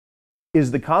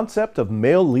Is the concept of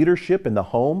male leadership in the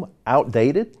home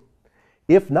outdated?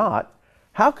 If not,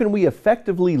 how can we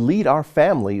effectively lead our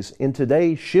families in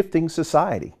today's shifting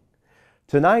society?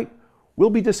 Tonight, we'll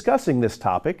be discussing this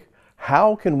topic: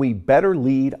 how can we better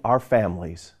lead our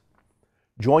families?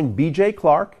 Join B.J.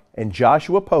 Clark and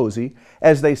Joshua Posey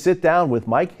as they sit down with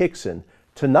Mike Hickson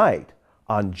tonight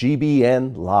on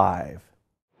GBNLive.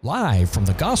 Live from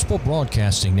the Gospel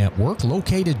Broadcasting Network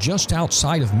located just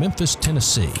outside of Memphis,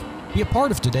 Tennessee. Be a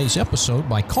part of today's episode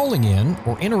by calling in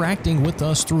or interacting with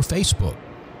us through Facebook.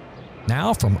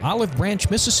 Now from Olive Branch,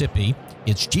 Mississippi,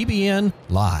 it's GBN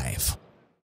Live.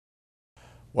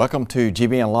 Welcome to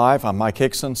GBN Live. I'm Mike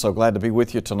Hickson. So glad to be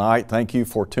with you tonight. Thank you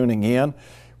for tuning in.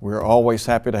 We're always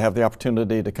happy to have the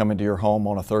opportunity to come into your home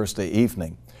on a Thursday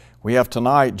evening. We have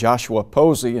tonight Joshua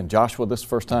Posey. And Joshua, this is the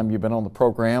first time you've been on the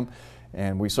program,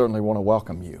 and we certainly want to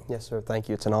welcome you. Yes, sir. Thank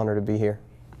you. It's an honor to be here.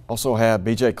 Also have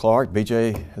B.J. Clark.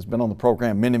 B.J. has been on the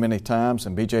program many times,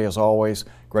 and B.J. is always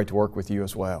great to work with you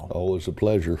as well. Always a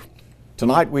pleasure.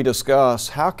 Tonight we discuss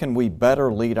how can we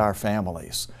better lead our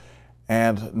families.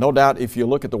 And no doubt if you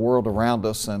look at the world around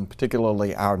us, and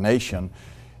particularly our nation,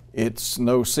 it's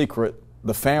no secret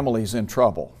the family's in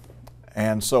trouble.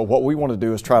 And so what we want to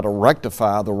do is try to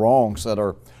rectify the wrongs that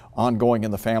are ongoing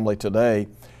in the family today.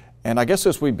 And I guess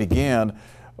as we begin,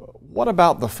 what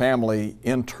about the family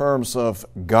in terms of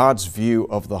God's view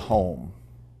of the home?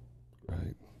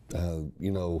 Right.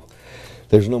 You know,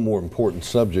 there's no more important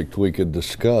subject we could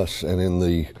discuss. And in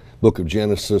the book of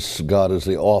Genesis, God is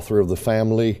the author of the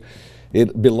family.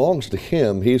 It belongs to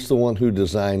Him. He's the one who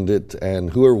designed it. And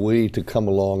who are we to come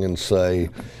along and say,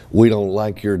 we don't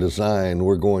like your design,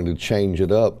 we're going to change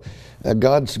it up?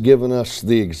 God's given us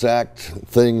the exact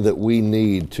thing that we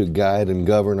need to guide and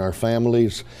govern our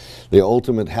families. The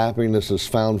ultimate happiness is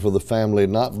found for the family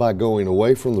not by going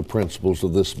away from the principles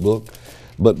of this book,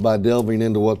 but by delving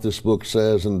into what this book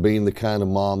says and being the kind of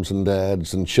moms and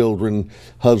dads and children,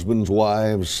 husbands,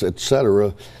 wives,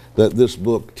 etc., that this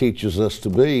book teaches us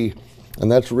to be.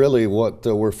 And that's really what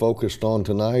we're focused on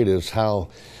tonight, is how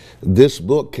this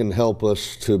book can help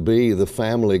us to be the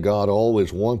family God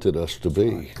always wanted us to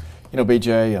be. You know,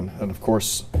 BJ, and of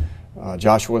course,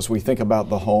 Joshua, as we think about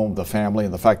the home, the family,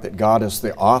 and the fact that God is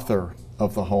the author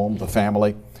of the home, the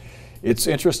family, it's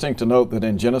interesting to note that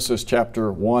in Genesis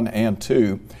chapter 1 and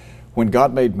 2, when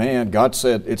God made man, God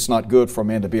said it's not good for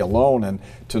man to be alone. And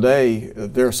today,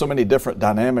 there are so many different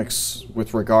dynamics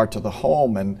with regard to the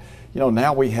home. And, you know,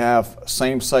 now we have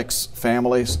same-sex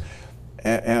families,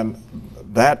 and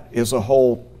that is a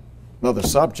whole other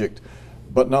subject.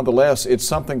 But nonetheless, it's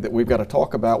something that we've got to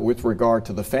talk about with regard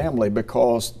to the family,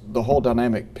 because the whole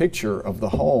dynamic picture of the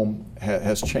home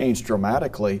has changed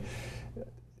dramatically.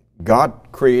 God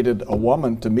created a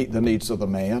woman to meet the needs of the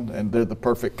man, and they're the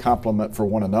perfect complement for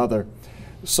one another.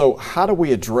 So how do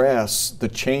we address the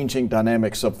changing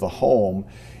dynamics of the home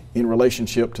in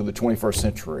relationship to the 21st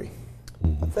century?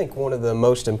 I think one of the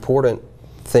most important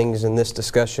things in this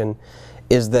discussion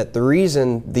is that the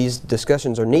reason these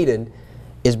discussions are needed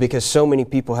is because so many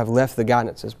people have left the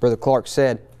guidance, as Brother Clark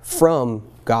said, from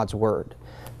God's Word.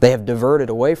 They have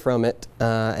diverted away from it,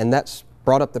 and that's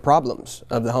brought up the problems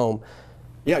of the home.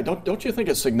 Yeah, don't you think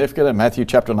it's significant in Matthew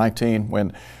chapter 19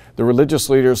 when the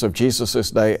religious leaders of Jesus'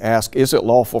 day ask, is it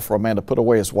lawful for a man to put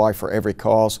away his wife for every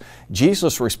cause?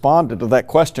 Jesus responded to that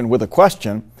question with a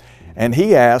question, and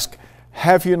He asked,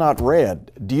 have you not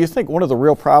read? Do you think one of the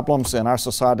real problems in our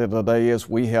society today is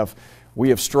we have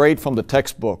strayed from the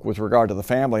textbook with regard to the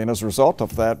family, and as a result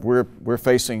of that, we're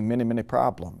facing many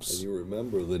problems. And you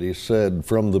remember that He said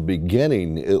from the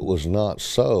beginning it was not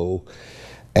so,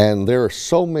 and there are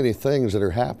so many things that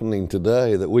are happening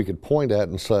today that we could point at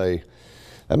and say,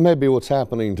 that may be what's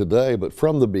happening today, but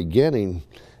from the beginning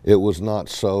it was not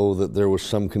so, that there was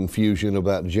some confusion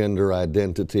about gender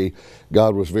identity.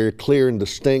 God was very clear and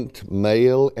distinct.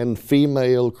 Male and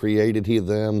female created He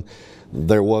them.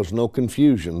 There was no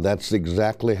confusion. That's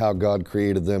exactly how God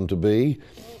created them to be.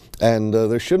 And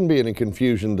there shouldn't be any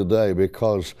confusion today,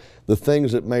 because the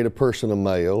things that made a person a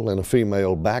male and a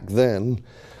female back then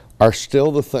are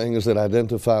still the things that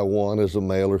identify one as a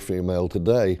male or female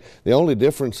today. The only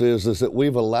difference is that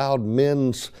we've allowed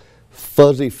men's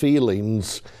fuzzy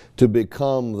feelings to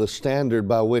become the standard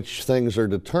by which things are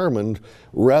determined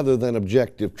rather than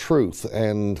objective truth.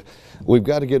 And we've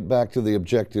got to get back to the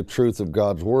objective truth of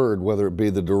God's Word, whether it be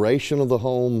the duration of the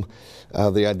home,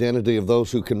 the identity of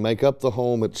those who can make up the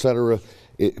home, etc.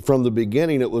 From the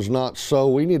beginning, it was not so.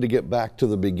 We need to get back to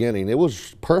the beginning. It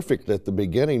was perfect at the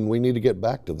beginning. We need to get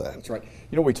back to that. That's right.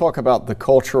 You know, we talk about the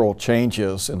cultural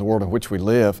changes in the world in which we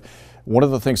live. One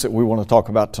of the things that we want to talk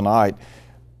about tonight,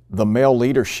 the male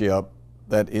leadership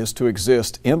that is to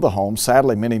exist in the home.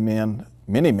 Sadly, many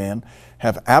men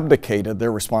have abdicated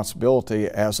their responsibility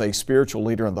as a spiritual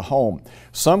leader in the home.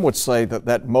 Some would say that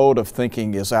that mode of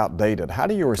thinking is outdated. How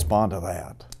do you respond to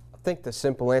that? I think the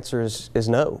simple answer is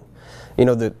no. You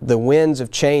know, the winds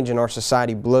of change in our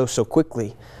society blow so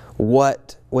quickly.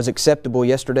 What was acceptable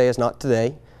yesterday is not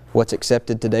today. What's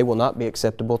accepted today will not be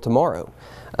acceptable tomorrow.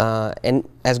 And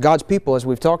as God's people, as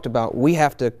we've talked about, we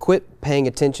have to quit paying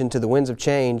attention to the winds of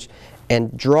change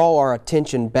and draw our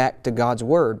attention back to God's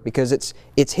Word, because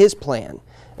it's His plan.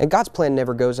 And God's plan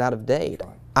never goes out of date.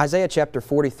 Isaiah chapter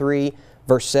 43,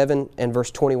 verse 7 and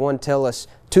verse 21 tell us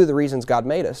two of the reasons God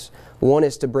made us. One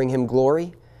is to bring Him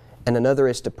glory, and another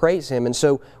is to praise Him. And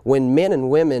so when men and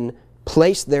women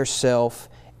place their self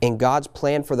in God's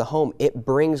plan for the home, it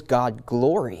brings God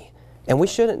glory. And we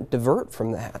shouldn't divert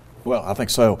from that. Well, I think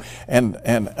so. And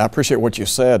I appreciate what you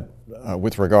said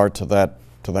with regard to that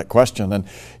question. And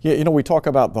you know, we talk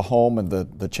about the home and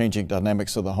the changing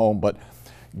dynamics of the home, but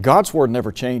God's Word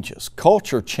never changes.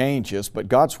 Culture changes, but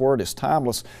God's Word is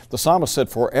timeless. The psalmist said,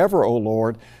 "Forever, O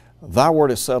Lord, Thy Word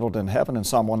is settled in heaven," in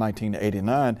Psalm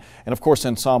 119:89. And of course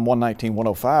in Psalm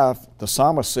 119:105, the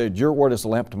psalmist said, "Your Word is a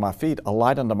lamp to my feet, a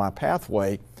light unto my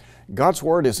pathway." God's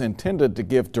Word is intended to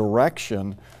give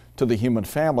direction to the human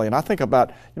family. And I think about,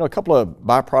 you know, a couple of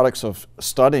byproducts of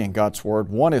studying God's Word.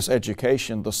 One is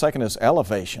education. The second is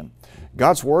elevation.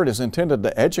 God's Word is intended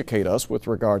to educate us with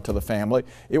regard to the family.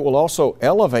 It will also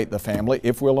elevate the family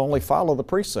if we'll only follow the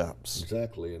precepts.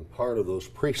 Exactly, and part of those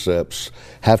precepts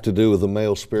have to do with the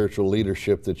male spiritual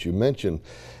leadership that you mentioned.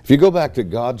 If you go back to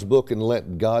God's book and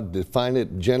let God define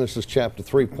it, Genesis chapter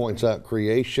 3 points out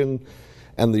creation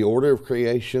and the order of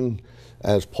creation,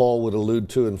 as Paul would allude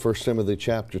to in 1 Timothy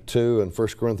chapter 2 and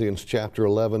 1 Corinthians chapter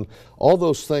 11. All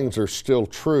those things are still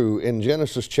true. In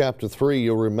Genesis chapter 3,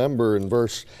 you'll remember in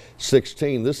verse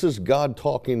 16, this is God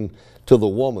talking to the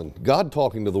woman. God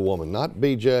talking to the woman, not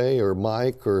BJ or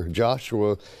Mike or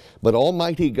Joshua, but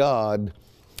Almighty God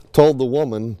told the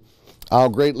woman, "I'll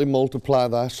greatly multiply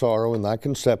thy sorrow and thy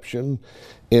conception.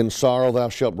 In sorrow thou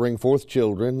shalt bring forth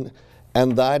children,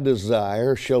 and thy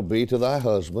desire shall be to thy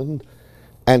husband,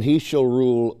 and he shall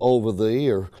rule over thee,"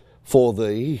 or for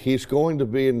thee. He's going to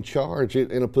be in charge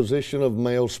in a position of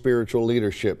male spiritual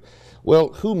leadership. Well,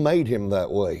 who made him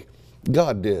that way?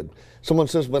 God did. Someone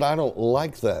says, "But I don't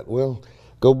like that." Well,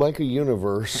 go make a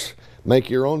universe, make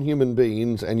your own human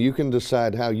beings, and you can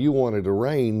decide how you want it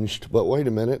arranged. But wait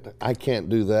a minute, I can't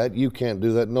do that. You can't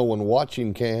do that. No one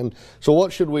watching can. So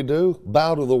what should we do?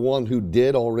 Bow to the one who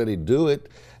did already do it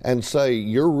and say,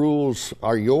 your rules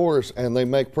are yours, and they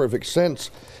make perfect sense.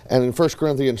 And in 1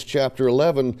 Corinthians chapter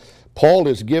 11, Paul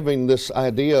is giving this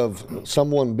idea of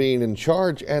someone being in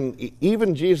charge, and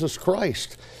even Jesus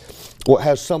Christ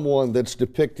has someone that's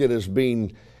depicted as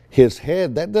being his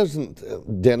head. That doesn't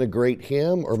denigrate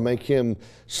him or make him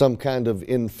some kind of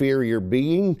inferior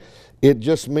being. It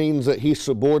just means that he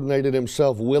subordinated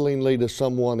himself willingly to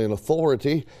someone in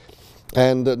authority.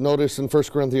 And notice in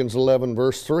 1 Corinthians 11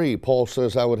 verse 3, Paul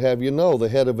says, "I would have you know, the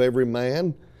head of every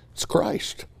man is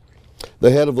Christ.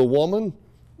 The head of the woman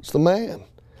is the man.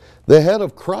 The head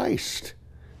of Christ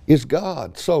is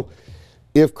God." So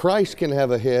if Christ can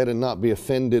have a head and not be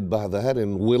offended by that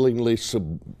and willingly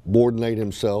subordinate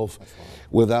himself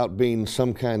without being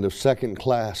some kind of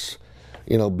second-class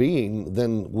being,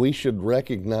 then we should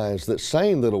recognize that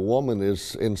saying that a woman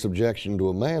is in subjection to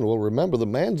a man, well, remember, the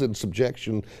man's in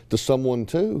subjection to someone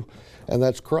too, and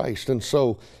that's Christ. And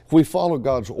so if we follow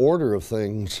God's order of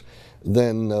things,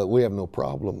 then we have no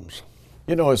problems.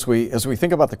 You know, as we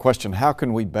think about the question, how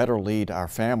can we better lead our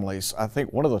families, I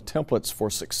think one of the templates for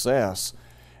success,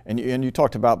 and you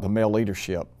talked about the male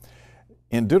leadership.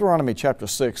 In Deuteronomy chapter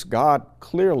 6, God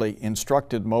clearly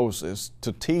instructed Moses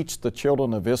to teach the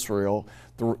children of Israel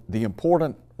the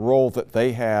important role that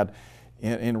they had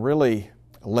in really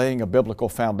laying a biblical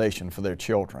foundation for their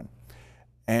children.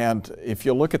 And if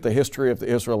you look at the history of the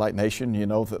Israelite nation, you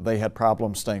know that they had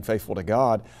problems staying faithful to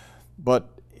God. But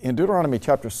in Deuteronomy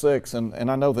chapter 6, and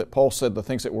I know that Paul said the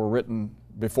things that were written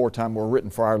before time were written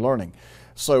for our learning.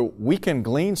 So we can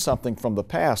glean something from the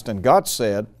past. And God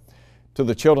said to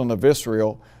the children of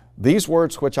Israel, "These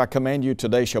words which I command you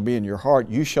today shall be in your heart.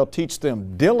 You shall teach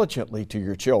them diligently to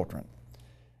your children."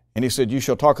 And he said, "You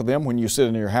shall talk of them when you sit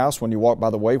in your house, when you walk by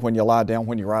the way, when you lie down,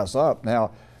 when you rise up."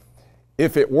 Now,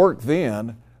 if it worked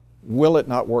then, will it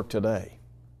not work today?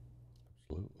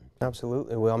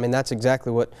 Absolutely. Well, I mean, that's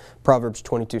exactly what Proverbs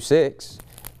 22:6,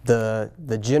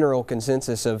 the general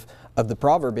consensus of the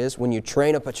proverb is, when you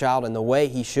train up a child in the way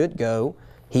he should go,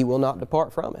 he will not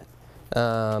depart from it.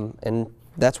 And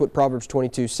that's what Proverbs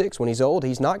 22:6, when he's old,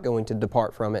 he's not going to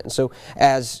depart from it. And so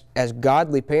as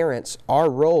godly parents, our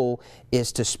role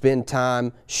is to spend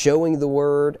time showing the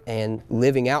Word and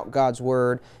living out God's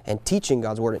Word and teaching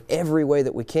God's Word in every way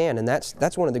that we can. And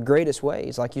that's one of the greatest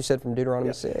ways, like you said from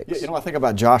Deuteronomy 6. You know, I think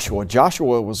about Joshua.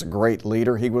 Joshua was a great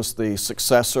leader. He was the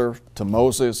successor to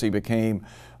Moses. He became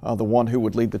the one who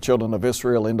would lead the children of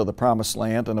Israel into the promised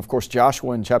land. And of course,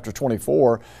 Joshua in chapter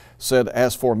 24 said,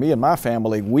 "As for me and my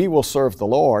family, we will serve the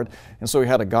Lord." And so he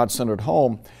had a God-centered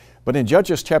home. But in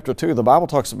Judges chapter 2, the Bible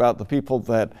talks about the people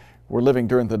that were living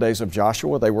during the days of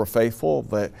Joshua. They were faithful.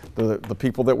 The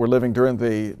people that were living during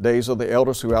the days of the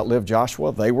elders who outlived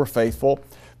Joshua, they were faithful.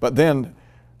 But then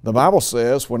the Bible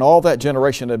says, when all that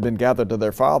generation had been gathered to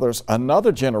their fathers,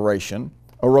 another generation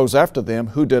arose after them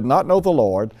who did not know the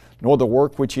Lord, nor the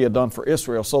work which he had done for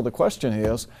Israel. So the question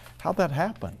is, how'd that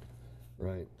happen?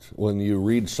 Right. When you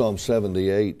read Psalm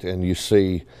 78 and you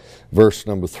see verse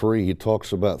number 3, he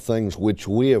talks about things which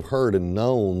we have heard and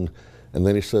known, and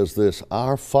then he says this,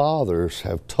 our fathers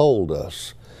have told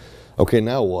us. Okay,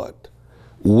 now what?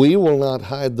 We will not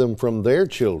hide them from their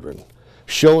children,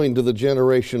 showing to the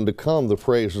generation to come the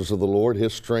praises of the Lord,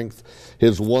 His strength,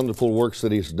 His wonderful works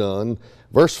that He's done.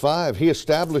 Verse 5, He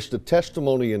established a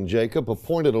testimony in Jacob,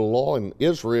 appointed a law in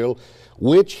Israel,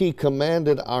 which He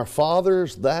commanded our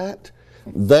fathers that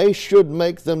they should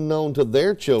make them known to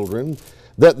their children,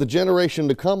 that the generation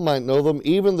to come might know them,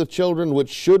 even the children which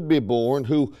should be born,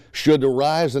 who should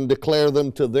arise and declare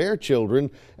them to their children.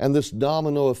 And this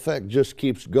domino effect just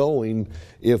keeps going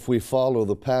if we follow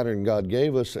the pattern God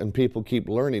gave us and people keep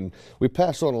learning. We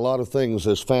pass on a lot of things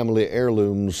as family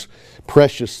heirlooms,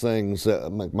 precious things.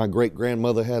 My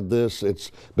great-grandmother had this.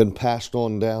 It's been passed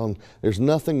on down. There's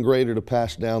nothing greater to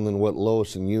pass down than what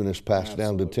Lois and Eunice passed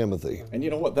down to Timothy. And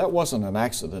you know what? That wasn't an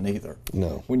accident either.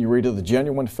 No. When you read of the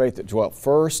genuine faith that dwelt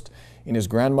first in his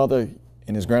grandmother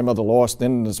Lois,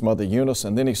 then in his mother Eunice,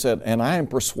 and then he said, and I am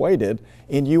persuaded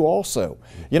in you also.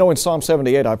 You know, in Psalm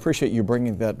 78, I appreciate you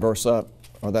bringing that verse up,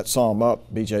 or that psalm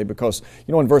up, BJ, because,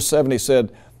 you know, in verse 7 he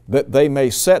said that they may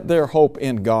set their hope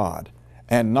in God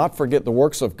and not forget the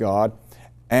works of God,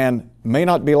 and may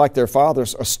not be like their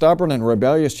fathers, a stubborn and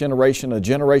rebellious generation, a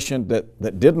generation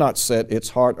that did not set its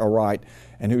heart aright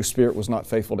and whose spirit was not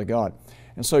faithful to God.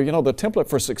 And so, you know, the template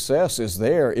for success is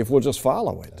there if we'll just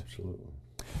follow it. Absolutely.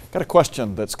 Got a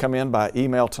question that's come in by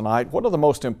email tonight. What are the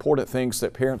most important things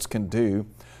that parents can do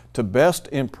to best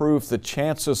improve the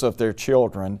chances of their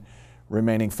children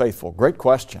remaining faithful? Great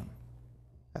question.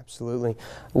 Absolutely.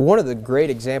 One of the great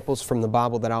examples from the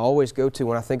Bible that I always go to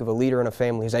when I think of a leader in a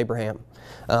family is Abraham.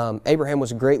 Abraham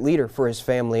was a great leader for his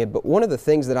family, but one of the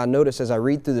things that I notice as I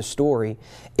read through the story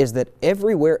is that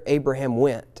everywhere Abraham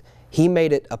went, he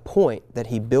made it a point that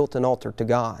he built an altar to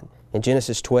God. In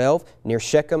Genesis 12, near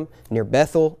Shechem, near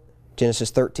Bethel,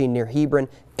 Genesis 13, near Hebron,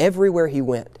 everywhere he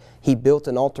went, he built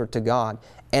an altar to God.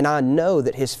 And I know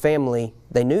that his family,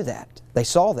 they knew that. They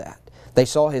saw that. They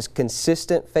saw his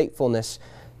consistent faithfulness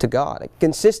to God.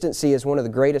 Consistency is one of the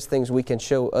greatest things we can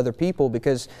show other people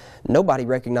because nobody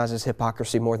recognizes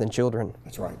hypocrisy more than children.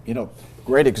 That's right. You know,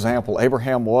 great example.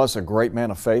 Abraham was a great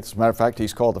man of faith. As a matter of fact,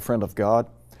 he's called the friend of God.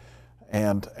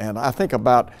 And I think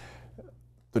about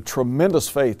the tremendous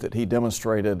faith that he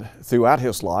demonstrated throughout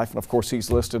his life. And of course, he's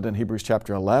listed in Hebrews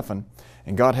chapter 11.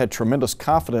 And God had tremendous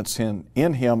confidence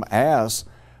in him as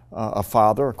a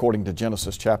father, according to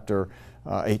Genesis chapter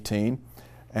 18.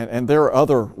 And there are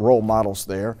other role models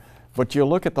there. But you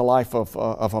look at the life of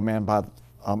a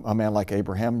man like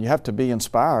Abraham, you have to be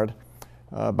inspired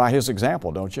by his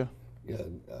example, don't you? Yeah,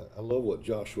 I love what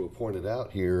Joshua pointed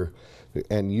out here,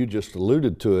 and you just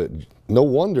alluded to it. No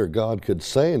wonder God could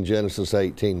say in Genesis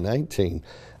 18:19,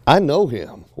 I know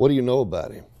him. What do you know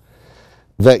about him?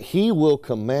 That he will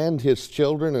command his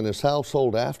children and his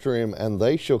household after him, and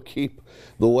they shall keep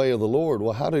the way of the Lord.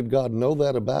 Well, how did God know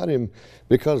that about him?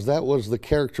 Because that was the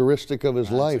characteristic of his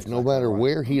life. No matter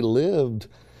where he lived,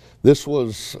 this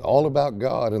was all about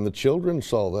God, and the children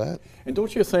saw that. And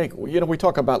don't you think, you know, we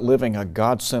talk about living a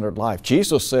God-centered life.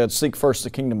 Jesus said, seek first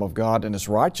the kingdom of God and His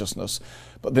righteousness.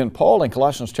 But then Paul in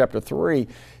Colossians chapter 3,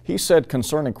 he said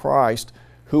concerning Christ,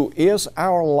 who is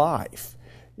our life.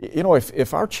 You know,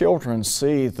 if our children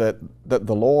see that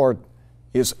the Lord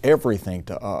is everything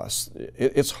to us,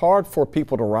 it's hard for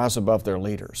people to rise above their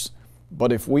leaders.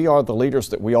 But if we are the leaders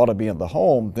that we ought to be in the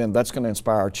home, then that's going to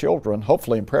inspire our children,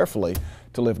 hopefully and prayerfully,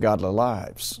 to live godly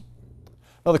lives.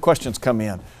 Other questions come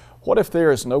in. What if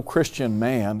there is no Christian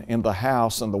man in the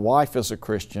house and the wife is a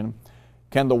Christian?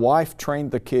 Can the wife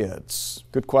train the kids?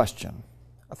 Good question.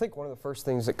 I think one of the first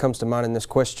things that comes to mind in this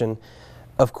question,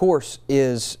 of course,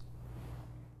 is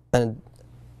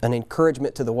an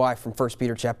encouragement to the wife from 1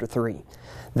 Peter chapter 3.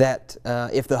 That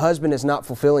if the husband is not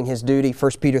fulfilling his duty,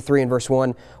 1 Peter 3 and verse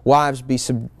 1, wives,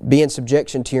 be in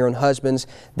subjection to your own husbands,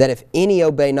 that if any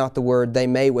obey not the word, they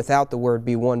may without the word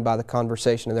be won by the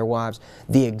conversation of their wives.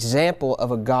 The example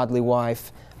of a godly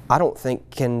wife, I don't think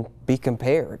can be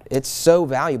compared. It's so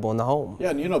valuable in the home.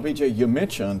 Yeah, and you know, BJ, you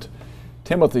mentioned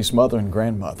Timothy's mother and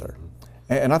grandmother.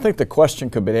 And I think the question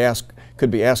could be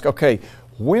asked, okay,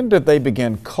 when did they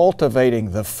begin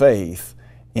cultivating the faith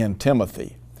in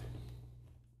Timothy?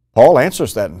 Paul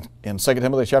answers that in 2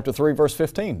 Timothy chapter 3, verse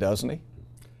 15, doesn't he?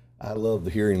 I love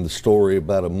hearing the story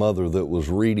about a mother that was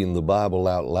reading the Bible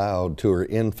out loud to her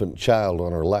infant child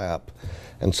on her lap,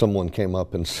 and someone came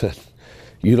up and said,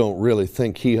 "You don't really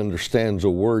think he understands a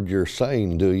word you're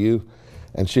saying, do you?"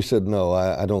 And she said, "No,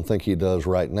 I don't think he does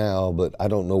right now, but I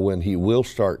don't know when he will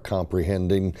start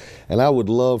comprehending." And I would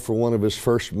love for one of his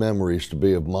first memories to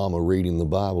be of Mama reading the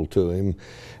Bible to him.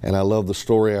 And I love the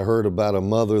story I heard about a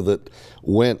mother that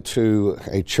went to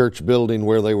a church building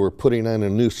where they were putting in a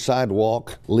new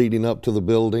sidewalk leading up to the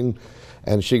building.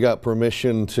 And she got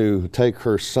permission to take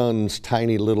her son's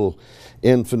tiny little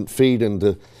infant feet and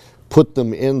to put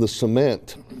them in the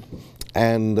cement.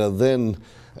 And then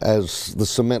as the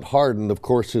cement hardened, of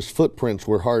course, his footprints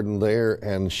were hardened there,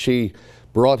 and she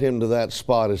brought him to that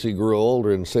spot as he grew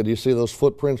older and said, "You see those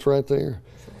footprints right there?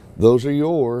 Those are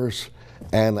yours."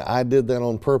 And I did that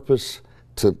on purpose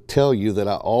to tell you that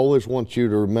I always want you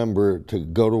to remember to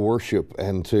go to worship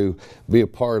and to be a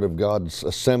part of God's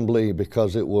assembly,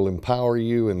 because it will empower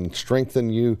you and strengthen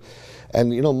you.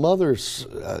 And you know, mothers,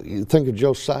 you think of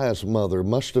Josiah's mother,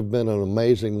 must have been an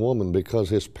amazing woman, because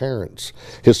his parents,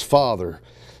 his father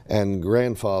and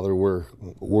grandfather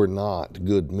were not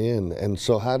good men. And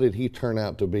so how did he turn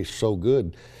out to be so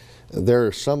good? There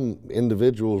are some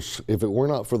individuals, if it were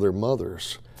not for their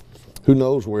mothers, who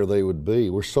knows where they would be.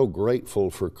 We're so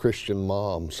grateful for Christian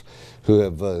moms who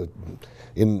have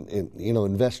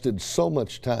invested so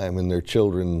much time in their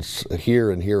children's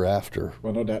here and hereafter.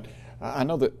 Well, no doubt. I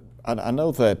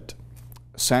know that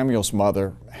Samuel's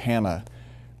mother, Hannah,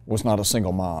 was not a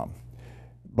single mom.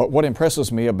 But what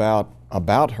impresses me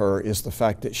about her is the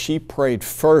fact that she prayed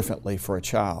fervently for a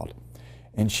child.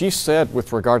 And she said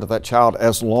with regard to that child,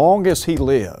 as long as he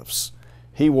lives,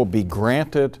 he will be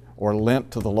granted or lent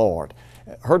to the Lord.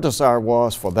 Her desire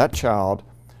was for that child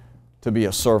to be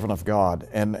a servant of God.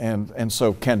 And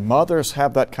so can mothers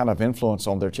have that kind of influence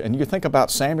on their children? And you think about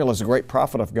Samuel as a great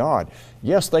prophet of God.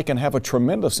 Yes, they can have a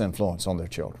tremendous influence on their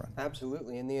children.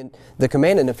 Absolutely. And the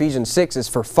command in Ephesians 6 is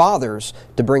for fathers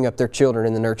to bring up their children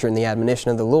in the nurture and the admonition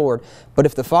of the Lord. But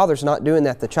if the father's not doing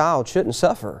that, the child shouldn't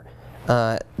suffer.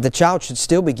 The child should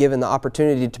still be given the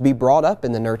opportunity to be brought up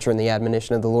in the nurture and the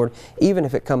admonition of the Lord, even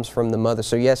if it comes from the mother.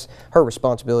 So yes, her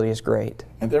responsibility is great.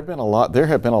 And there have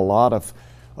been a lot of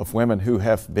women who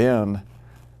have been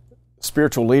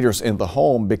spiritual leaders in the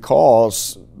home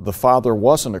because the father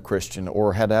wasn't a Christian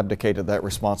or had abdicated that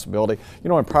responsibility. You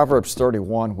know, in Proverbs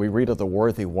 31, we read of the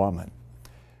worthy woman.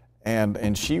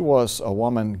 And she was a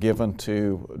woman given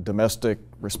to domestic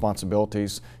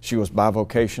responsibilities. She was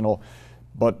bivocational,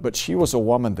 but she was a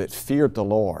woman that feared the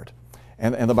Lord.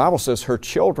 And the Bible says her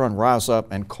children rise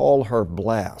up and call her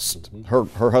blessed,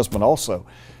 her husband also.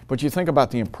 But you think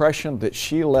about the impression that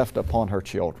she left upon her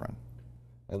children.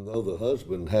 And though the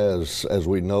husband has, as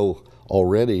we know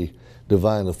already,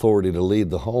 divine authority to lead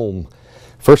the home,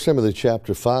 1 Timothy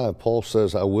chapter 5, Paul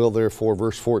says, "I will therefore,"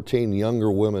 verse 14,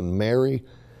 "younger women marry,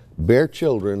 bear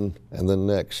children," and then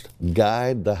next,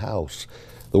 "guide the house."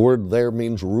 The word there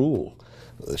means rule.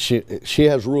 She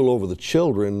has rule over the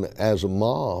children as a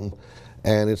mom.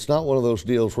 And it's not one of those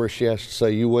deals where she has to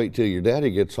say, "You wait till your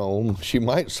daddy gets home." She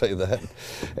might say that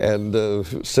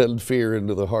and send fear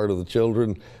into the heart of the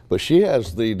children. But she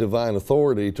has the divine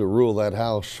authority to rule that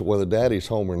house whether daddy's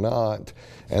home or not.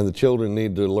 And the children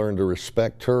need to learn to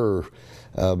respect her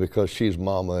because she's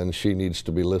mama and she needs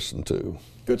to be listened to.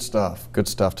 Good stuff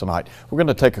tonight. We're going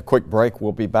to take a quick break.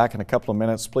 We'll be back in a couple of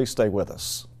minutes. Please stay with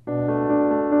us.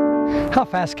 How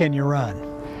fast can you run?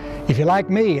 If you're like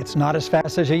me, it's not as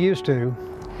fast as you used to.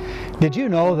 Did you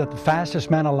know that the fastest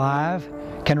man alive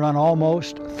can run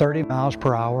almost 30 miles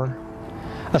per hour?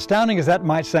 Astounding as that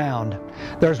might sound,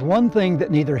 there's one thing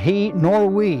that neither he nor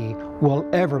we will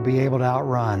ever be able to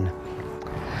outrun.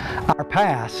 Our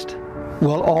past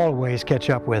will always catch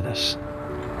up with us.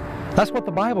 That's what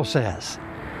the Bible says.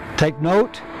 Take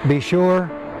note, be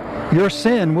sure, your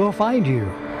sin will find you.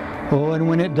 Oh, and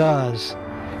when it does,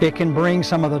 it can bring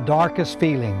some of the darkest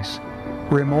feelings: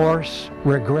 remorse,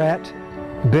 regret,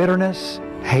 bitterness,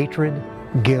 hatred,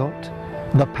 guilt.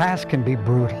 The past can be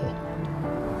brutal.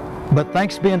 But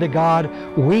thanks be unto God,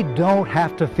 we don't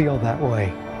have to feel that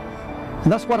way.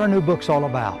 And that's what our new book's all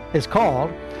about. It's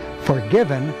called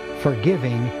Forgiven,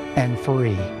 Forgiving, and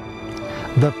Free.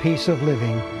 The Peace of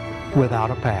Living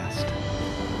Without a Past.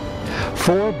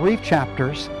 4 brief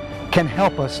chapters can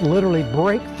help us literally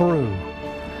break through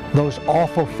those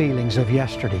awful feelings of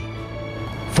yesterday.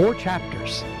 4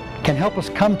 chapters can help us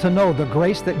come to know the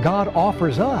grace that God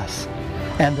offers us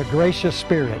and the gracious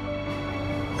Spirit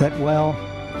that, well,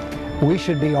 we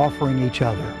should be offering each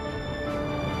other.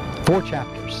 4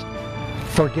 chapters.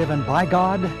 Forgiven by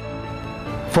God,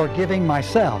 forgiving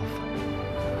myself,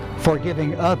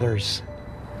 forgiving others,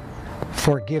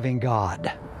 forgiving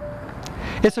God.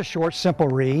 It's a short, simple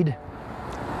read,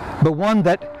 but one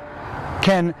that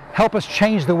can help us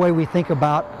change the way we think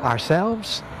about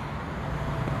ourselves,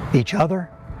 each other,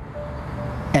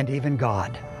 and even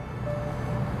God.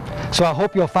 So I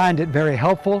hope you'll find it very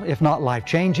helpful, if not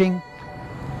life-changing.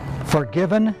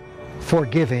 Forgiven,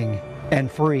 Forgiving,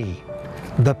 and Free.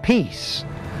 The peace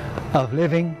of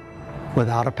living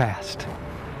without a past.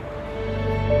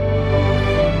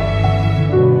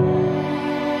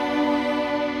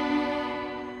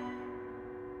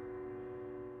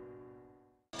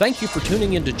 Thank you for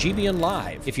tuning into GBN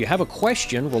Live. If you have a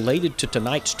question related to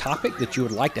tonight's topic that you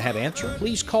would like to have answered,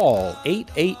 please call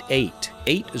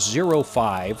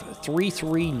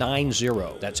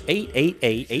 888-805-3390. That's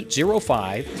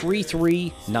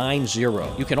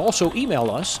 888-805-3390. You can also email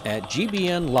us at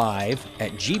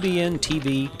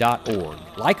gbnlive@gbntv.org.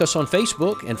 Like us on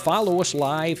Facebook and follow us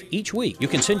live each week. You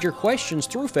can send your questions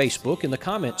through Facebook in the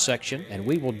comments section, and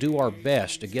we will do our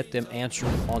best to get them answered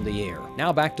on the air.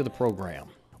 Now back to the program.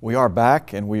 We are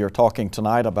back, and we are talking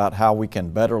tonight about how we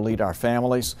can better lead our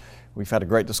families. We've had a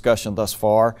great discussion thus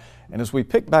far, and as we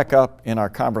pick back up in our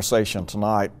conversation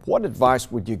tonight, what advice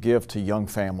would you give to young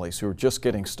families who are just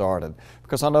getting started?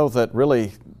 Because I know that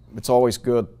really it's always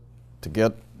good to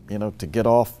get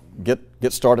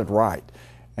started right.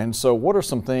 And so what are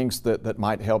some things that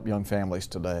might help young families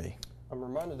today? I'm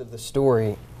reminded of the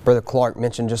story Brother Clark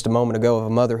mentioned just a moment ago of a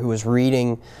mother who was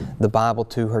reading the Bible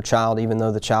to her child, even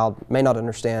though the child may not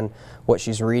understand what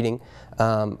she's reading.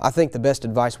 I think the best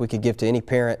advice we could give to any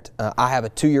parent, I have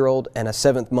a 2-year-old and a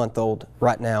 7-month-old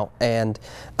right now, and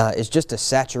is just to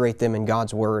saturate them in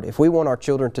God's Word. If we want our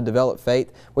children to develop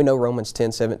faith, we know Romans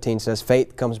 10:17 says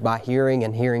faith comes by hearing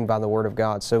and hearing by the Word of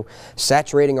God. So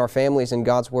saturating our families in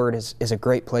God's Word is a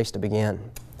great place to begin.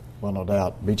 Well, no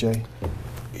doubt. BJ?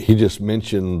 He just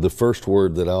mentioned the first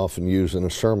word that I often use in a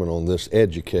sermon on this,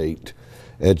 educate.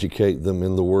 Educate them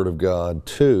in the Word of God.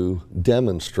 2,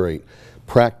 demonstrate.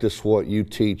 Practice what you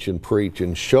teach and preach,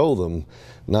 and show them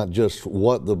not just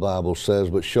what the Bible says,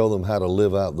 but show them how to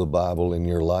live out the Bible in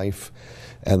your life.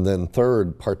 And then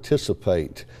 3rd,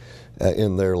 participate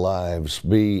in their lives.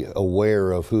 Be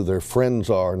aware of who their friends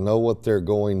are, know what they're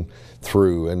going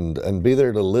through, and be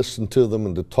there to listen to them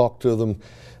and to talk to them.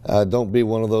 Don't be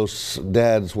one of those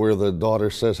dads where the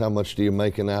daughter says, how much do you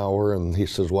make an hour? And he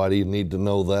says, why do you need to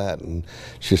know that? And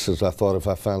she says, I thought if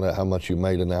I found out how much you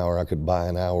made an hour, I could buy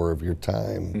an hour of your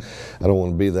time. I don't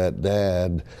want to be that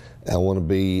dad. I want to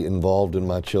be involved in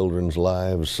my children's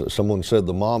lives. Someone said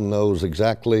the mom knows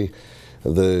exactly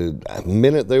the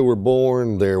minute they were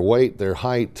born, their weight, their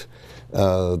height,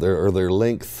 their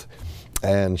length.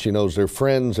 And she knows their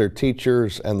friends, their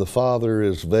teachers, and the father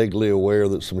is vaguely aware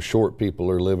that some short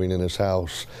people are living in his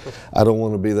house. I don't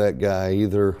want to be that guy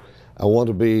either. I want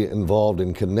to be involved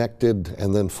and connected.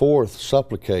 And then 4th,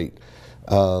 supplicate.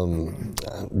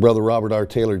 Brother Robert R.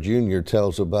 Taylor Jr.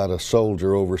 tells about a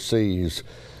soldier overseas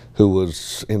who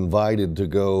was invited to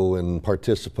go and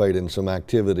participate in some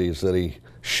activities that he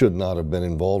should not have been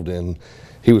involved in.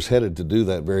 He was headed to do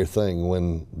that very thing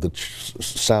when the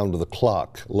sound of the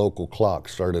clock, local clock,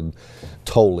 started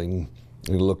tolling.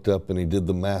 He looked up and he did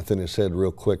the math in his head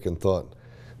real quick and thought,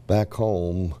 back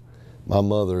home, my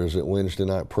mother is at Wednesday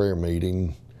night prayer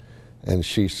meeting, and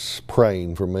she's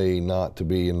praying for me not to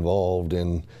be involved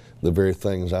in the very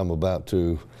things I'm about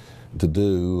to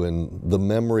do. And the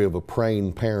memory of a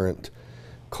praying parent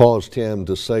caused him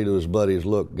to say to his buddies,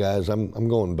 look, guys, I'm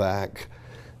going back.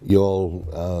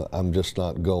 Y'all, I'm just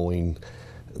not going.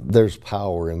 There's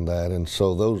power in that, and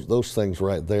so those things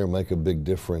right there make a big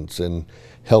difference in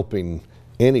helping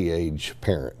any age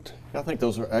parent. I think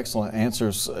those are excellent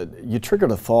answers. You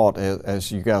triggered a thought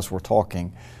as you guys were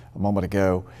talking a moment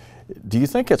ago. Do you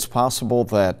think it's possible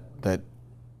that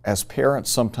as parents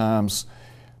sometimes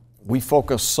we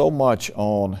focus so much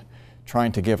on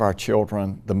trying to give our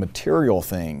children the material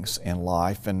things in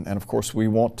life, and of course we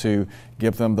want to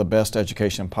give them the best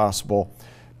education possible,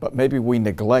 but maybe we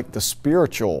neglect the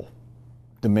spiritual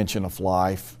dimension of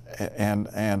life, and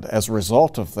as a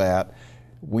result of that,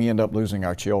 we end up losing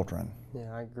our children.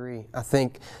 Yeah, I agree. I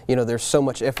think, there's so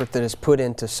much effort that is put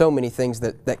into so many things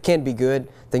that can be good,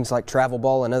 things like travel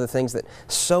ball and other things, that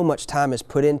so much time is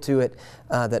put into it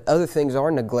that other things are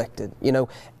neglected.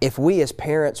 If we as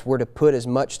parents were to put as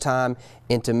much time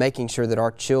into making sure that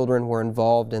our children were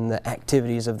involved in the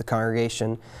activities of the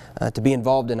congregation, to be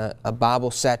involved in a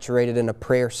Bible-saturated and a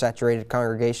prayer-saturated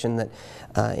congregation that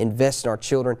invests in our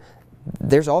children,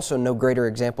 there's also no greater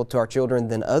example to our children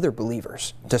than other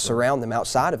believers to surround them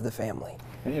outside of the family.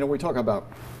 And we talk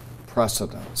about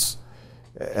precedence.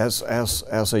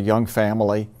 As a young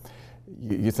family,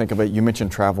 you think about, you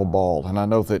mentioned travel ball, and I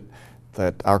know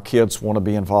that our kids want to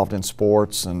be involved in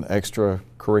sports and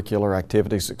extracurricular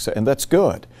activities, and that's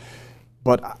good.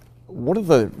 But one of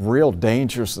the real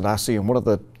dangers that I see, and one of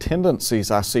the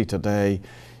tendencies I see today,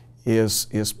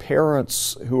 is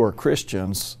parents who are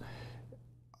Christians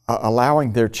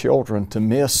allowing their children to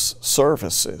miss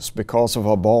services because of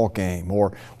a ball game,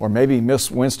 or maybe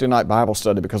miss Wednesday night Bible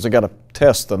study because they got a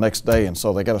test the next day, and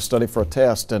so they got to study for a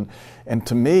test. And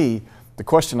to me, the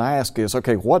question I ask is,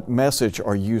 okay, what message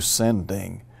are you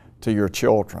sending to your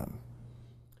children?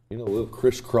 We'll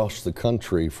crisscross the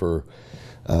country for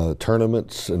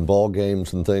tournaments and ball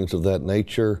games and things of that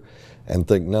nature, and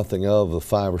think nothing of a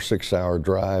 5 or 6 hour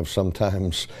drive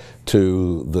sometimes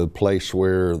to the place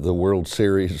where the World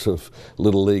Series of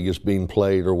Little League is being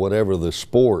played, or whatever the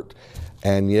sport.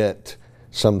 And yet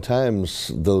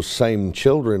sometimes those same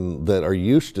children that are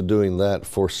used to doing that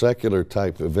for secular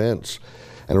type events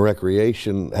and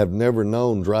recreation have never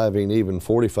known driving even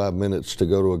 45 minutes to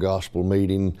go to a gospel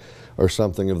meeting or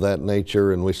something of that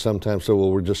nature. And we sometimes say,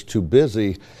 well, we're just too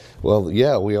busy. Well,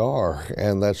 yeah, we are,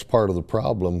 and that's part of the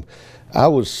problem. I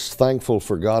was thankful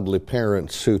for godly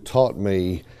parents who taught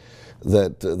me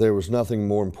that there was nothing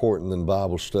more important than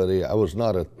Bible study. I was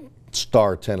not a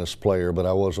star tennis player, but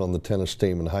I was on the tennis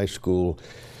team in high school,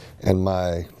 and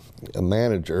my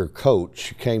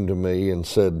coach came to me and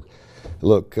said,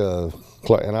 look, and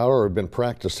I'd already been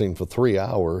practicing for 3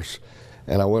 hours,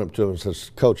 and I went up to him and said,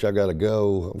 Coach, I got to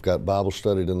go. I've got Bible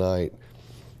study tonight.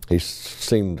 He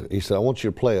said, I want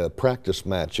you to play a practice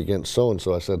match against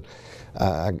so-and-so. I said,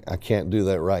 I can't do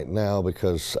that right now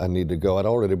because I need to go. I'd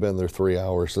already been there 3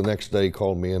 hours. The next day he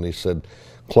called me and he said,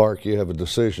 Clark, you have a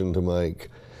decision to make.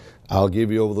 I'll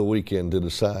give you over the weekend to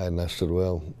decide. And I said,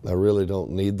 well, I really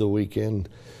don't need the weekend.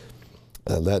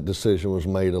 That decision was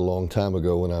made a long time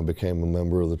ago when I became a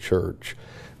member of the church.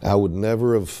 I would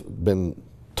never have been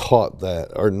taught that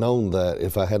or known that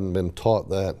if I hadn't been taught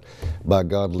that by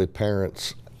godly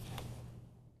parents.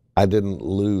 I didn't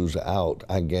lose out,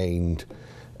 I gained.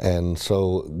 And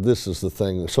so this is the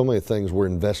thing, so many things we're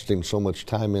investing so much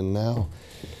time in now,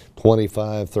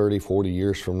 25, 30, 40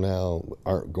 years from now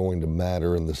aren't going to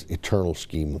matter in this eternal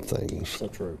scheme of things. So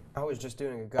true. I was just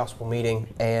doing a gospel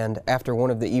meeting, and after one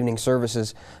of the evening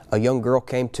services, a young girl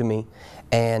came to me,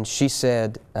 and she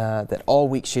said that all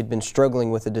week she had been struggling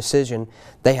with a decision.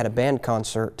 They had a band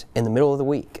concert in the middle of the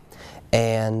week,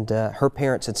 and her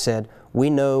parents had said, we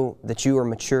know that you are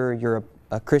mature, you're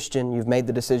a Christian, you've made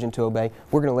the decision to obey,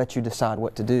 we're going to let you decide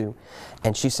what to do.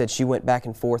 And she said she went back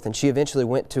and forth, and she eventually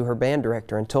went to her band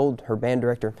director and told her band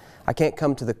director, I can't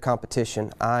come to the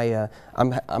competition, I'm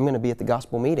going to be at the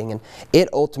gospel meeting. And it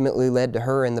ultimately led to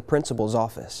her in the principal's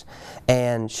office.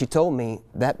 And she told me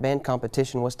that band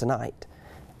competition was tonight,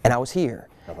 and I was here.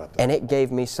 How about that? And it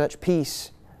gave me such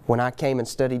peace when I came and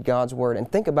studied God's Word.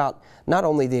 And think about not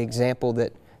only the example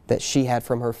that she had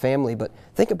from her family, but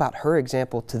think about her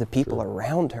example to the people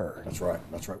around her. That's right,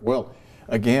 that's right. Well,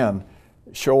 again,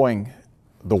 showing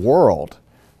the world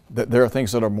that there are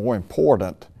things that are more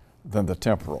important than the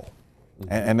temporal.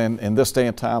 And in this day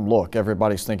and time, look,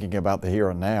 everybody's thinking about the here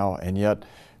and now, and yet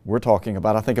we're talking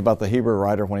about, I think about the Hebrew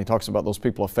writer when he talks about those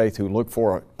people of faith who look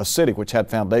for a city which had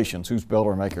foundations, whose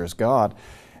builder and maker is God.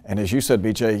 And as you said,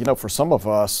 BJ, for some of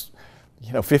us,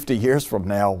 50 years from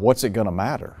now, what's it going to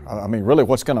matter? I mean, really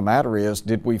what's going to matter is,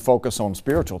 did we focus on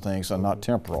spiritual things and not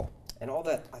temporal? And all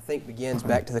that, I think, begins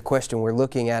back to the question we're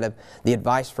looking at of the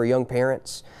advice for young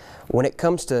parents. When it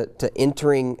comes to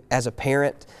entering as a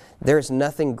parent, there's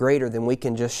nothing greater than we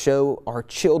can just show our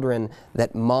children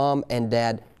that mom and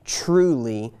dad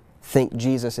truly think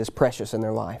Jesus is precious in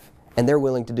their life, and they're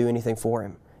willing to do anything for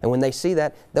Him. And when they see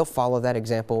that, they'll follow that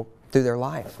example through their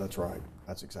life. That's right.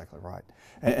 That's exactly right.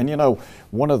 And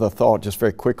one other thought, just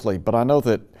very quickly, but I know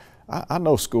that I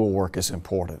know schoolwork is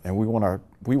important, and we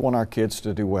want our kids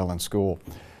to do well in school.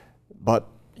 But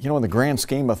in the grand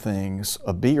scheme of things,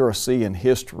 a B or a C in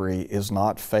history is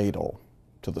not fatal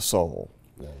to the soul.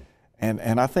 Yeah.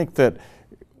 And I think that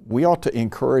we ought to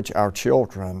encourage our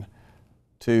children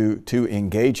to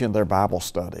engage in their Bible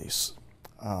studies.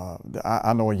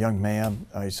 I know a young man,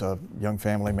 he's a young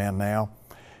family man now,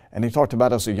 and he talked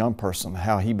about as a young person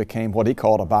how he became what he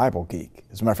called a Bible geek.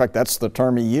 As a matter of fact, that's the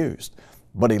term he used.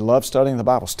 But he loved studying the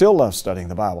Bible, still loves studying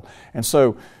the Bible. And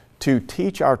so to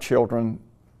teach our children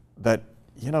that,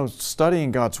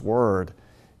 studying God's Word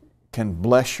can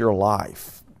bless your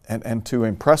life, and to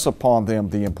impress upon them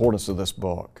the importance of this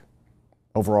book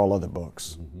over all other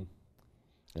books. Mm-hmm.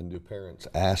 And do parents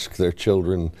ask their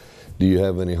children, do you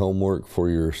have any homework for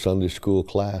your Sunday school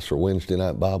class or Wednesday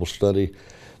night Bible study?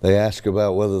 They ask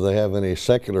about whether they have any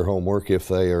secular homework if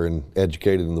they are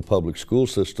educated in the public school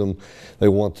system. They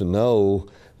want to know,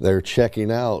 they're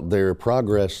checking out their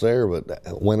progress there,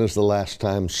 but when is the last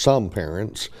time some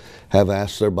parents have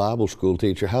asked their Bible school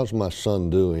teacher, how's my son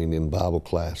doing in Bible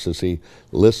class? Is he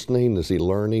listening? Is he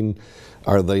learning?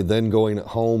 Are they then going at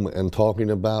home and talking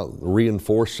about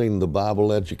reinforcing the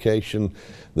Bible education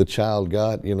the child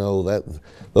got?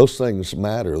 Those things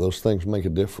matter. Those things make a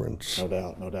difference. No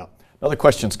doubt, no doubt. Other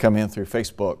questions come in through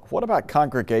Facebook. What about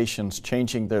congregations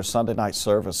changing their Sunday night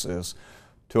services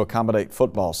to accommodate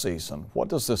football season? What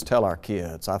does this tell our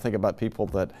kids? I think about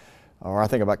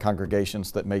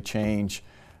congregations that may change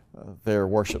their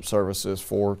worship services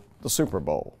for the Super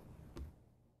Bowl.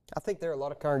 I think there are a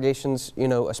lot of congregations,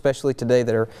 especially today,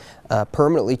 that are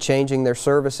permanently changing their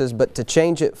services, but to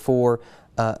change it for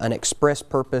an express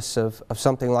purpose of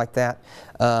something like that,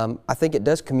 I think it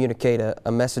does communicate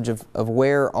a message of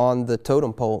where on the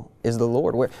totem pole is the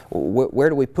Lord. Where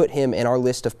do we put Him in our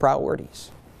list of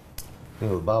priorities? The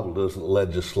Bible doesn't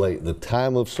legislate the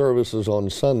time of services on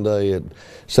Sunday. It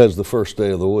says the first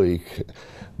day of the week.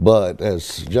 But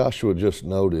as Joshua just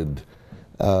noted,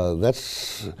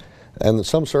 and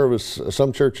some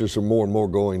churches are more and more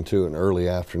going to an early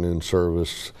afternoon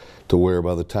service, to where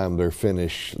by the time they're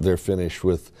finished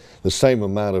with the same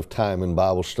amount of time in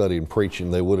Bible study and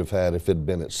preaching they would have had if it had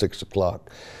been at 6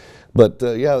 o'clock. But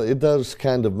it does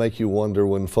kind of make you wonder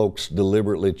when folks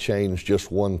deliberately change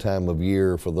just one time of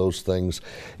year for those things,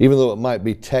 even though it might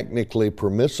be technically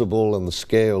permissible in the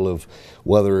scale of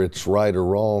whether it's right or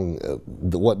wrong.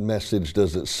 What message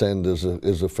does it send is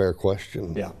a fair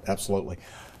question. Yeah, absolutely.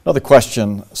 Another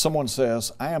question, someone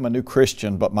says, I am a new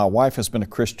Christian, but my wife has been a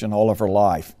Christian all of her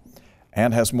life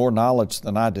and has more knowledge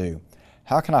than I do.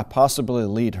 How can I possibly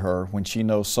lead her when she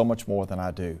knows so much more than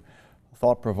I do?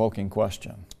 Thought-provoking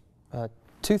question.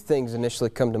 Two things initially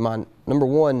come to mind. Number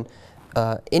one,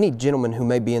 any gentleman who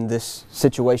may be in this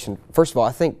situation, first of all,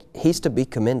 I think he's to be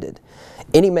commended.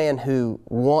 Any man who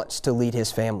wants to lead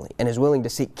his family and is willing to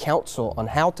seek counsel on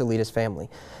how to lead his family,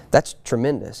 that's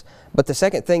tremendous. But the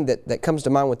second thing that comes to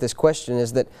mind with this question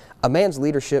is that a man's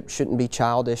leadership shouldn't be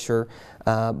childish or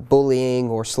bullying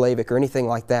or slavic or anything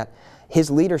like that. His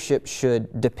leadership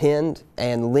should depend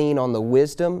and lean on the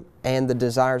wisdom and the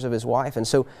desires of his wife. And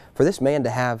so for this man to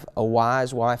have a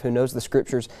wise wife who knows the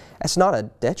Scriptures, that's not a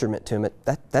detriment to him.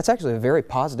 That's actually a very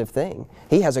positive thing.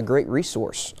 He has a great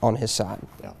resource on his side.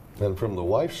 Yeah. And from the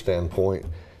wife's standpoint,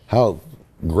 how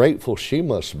grateful she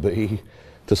must be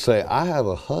to say, I have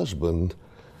a husband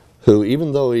who,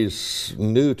 even though he's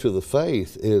new to the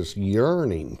faith, is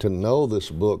yearning to know this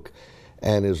book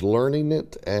and is learning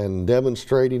it and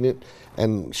demonstrating it.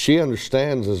 And she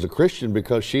understands as a Christian,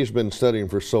 because she's been studying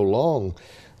for so long,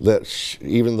 that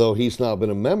even though he's not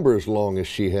been a member as long as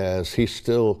she has, he's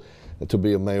still to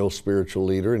be a male spiritual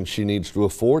leader, and she needs to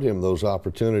afford him those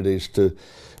opportunities to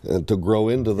grow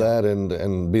into that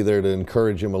and be there to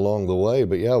encourage him along the way.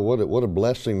 But yeah, what a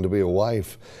blessing to be a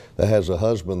wife that has a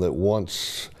husband that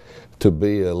wants to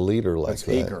be a leader like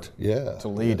that. Eager to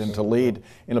lead, yes. and to lead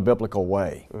in a biblical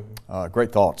way.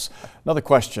 Great thoughts. Another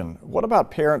question, what about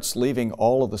parents leaving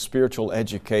all of the spiritual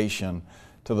education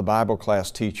to the Bible class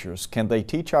teachers? Can they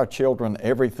teach our children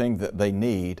everything that they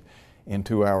need in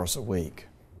 2 hours a week?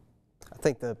 I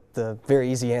think the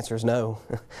very easy answer is no.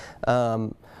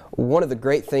 One of the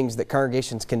great things that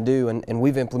congregations can do, and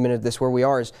we've implemented this where we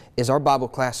are, is our Bible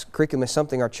class curriculum is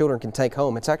something our children can take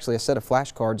home. It's actually a set of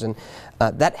flashcards, and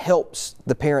that helps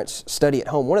the parents study at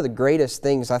home. One of the greatest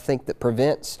things I think that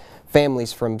prevents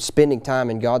families from spending time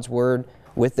in God's Word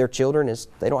with their children is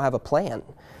they don't have a plan.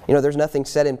 There's nothing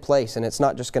set in place, and it's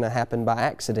not just going to happen by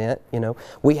accident.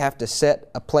 We have to set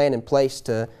a plan in place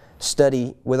to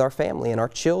study with our family and our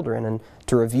children and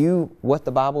to review what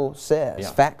the Bible says,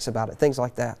 facts about it, things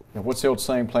like that. Now, what's the old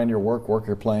saying, plan your work, work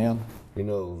your plan?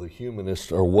 The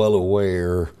humanists are well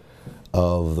aware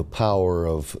of the power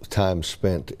of time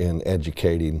spent in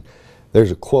educating.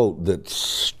 There's a quote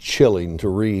that's chilling to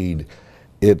read.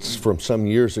 It's from some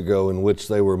years ago in which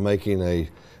they were making a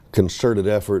concerted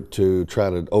effort to try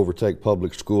to overtake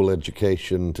public school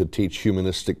education to teach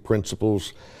humanistic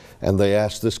principles. And they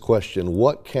asked this question: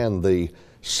 what can the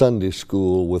Sunday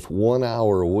school with 1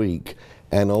 hour a week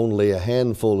and only a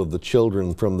handful of the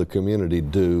children from the community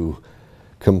do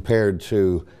compared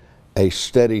to a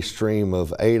steady stream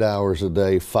of 8 hours a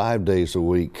day, 5 days a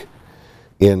week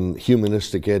in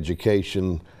humanistic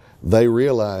education? They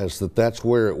realized that that's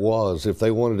where it was. If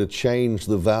they wanted to change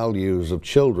the values of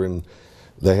children,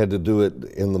 they had to do it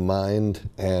in the mind.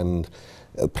 And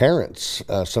parents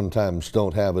sometimes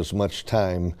don't have as much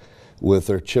time with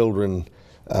their children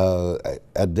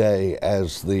a day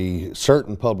as the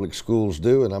certain public schools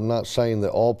do. And I'm not saying that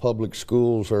all public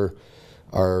schools are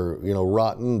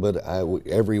rotten, but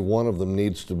every one of them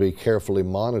needs to be carefully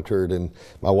monitored. And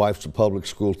my wife's a public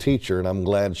school teacher, and I'm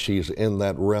glad she's in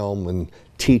that realm and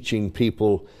teaching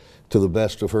people to the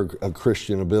best of her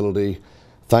Christian ability.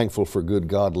 Thankful for good,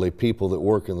 godly people that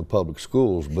work in the public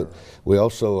schools, but we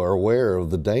also are aware of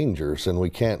the dangers, and we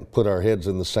can't put our heads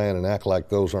in the sand and act like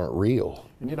those aren't real.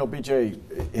 And BJ,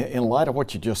 in light of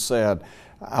what you just said,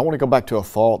 I want to go back to a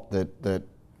thought that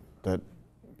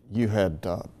you had,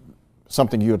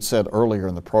 something you had said earlier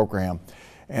in the program,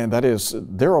 and that is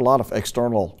there are a lot of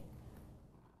external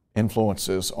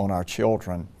influences on our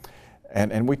children.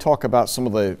 And we talk about some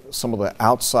of the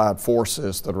outside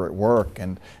forces that are at work,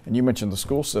 and you mentioned the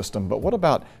school system, but what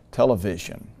about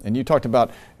television? And you talked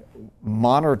about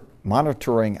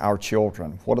monitoring our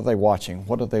children. What are they watching?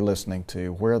 What are they listening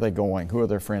to? Where are they going? Who are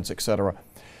their friends, etc.?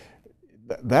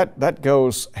 That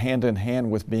goes hand in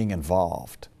hand with being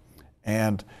involved.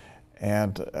 And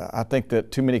I think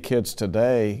that too many kids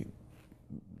today,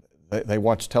 they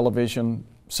watch television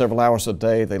several hours a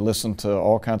day. They listen to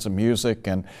all kinds of music,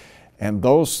 and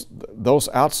those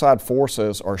outside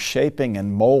forces are shaping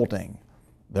and molding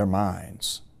their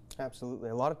minds. Absolutely.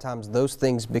 A lot of times those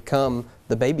things become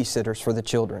the babysitters for the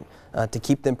children to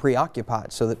keep them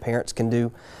preoccupied so that parents can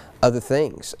do other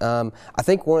things. I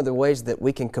think one of the ways that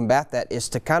we can combat that is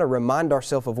to kind of remind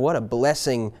ourselves of what a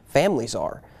blessing families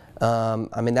are.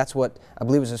 I mean, that's what I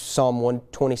believe is Psalm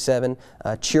 127.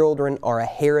 Children are a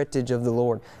heritage of the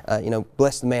Lord.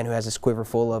 Bless the man who has his quiver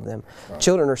full of them. Right.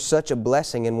 Children are such a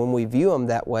blessing, and when we view them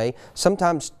that way,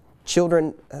 sometimes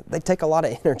children, they take a lot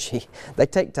of energy. They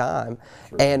take time.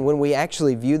 Sure. And when we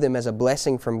actually view them as a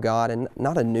blessing from God and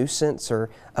not a nuisance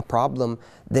or a problem,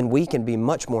 then we can be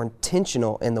much more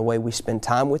intentional in the way we spend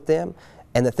time with them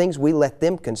and the things we let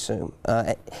them consume.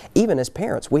 Even as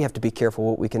parents, we have to be careful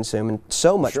what we consume, and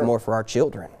so much more for our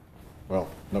children. Well,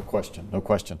 no question, no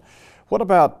question. What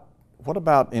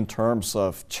about in terms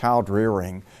of child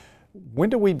rearing? When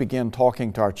do we begin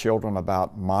talking to our children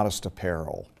about modest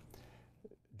apparel,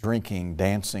 drinking,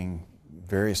 dancing,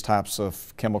 various types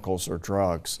of chemicals or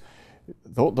drugs?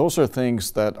 Those are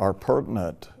things that are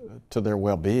pertinent to their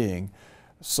well-being.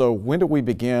 So when do we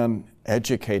begin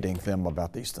educating them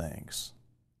about these things?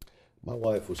 My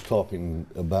wife was talking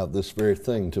about this very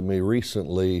thing to me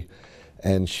recently,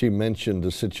 and she mentioned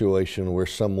a situation where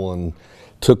someone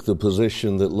took the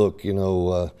position that, look,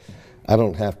 I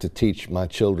don't have to teach my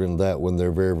children that when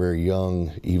they're very, very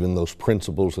young, even those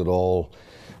principles at all,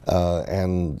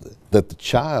 and that the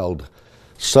child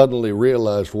suddenly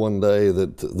realized one day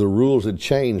that the rules had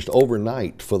changed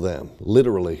overnight for them,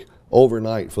 literally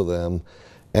overnight for them,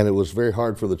 and it was very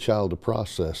hard for the child to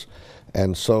process.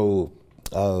 And so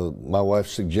my wife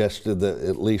suggested that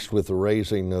at least with the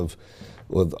raising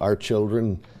with our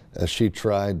children, she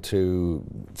tried to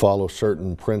follow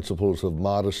certain principles of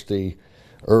modesty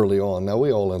early on. Now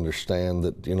we all understand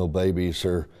that babies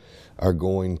are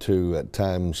going to at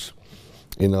times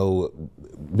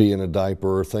be in a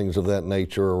diaper or things of that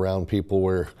nature around people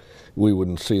where we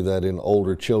wouldn't see that in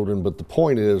older children. But the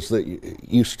point is that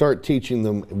you start teaching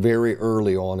them very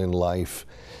early on in life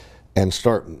and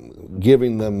start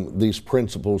giving them these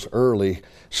principles early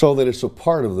so that it's a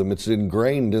part of them, it's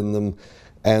ingrained in them,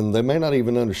 and they may not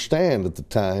even understand at the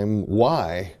time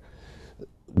why,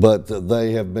 but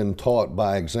they have been taught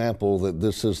by example that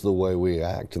this is the way we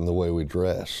act and the way we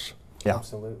dress. Yeah.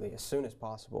 Absolutely, as soon as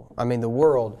possible. I mean, the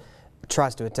world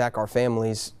tries to attack our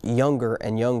families younger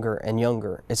and younger and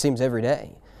younger. It seems every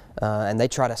day. And they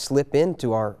try to slip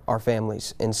into our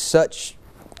families in such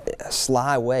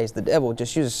sly ways. The devil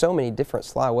just uses so many different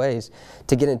sly ways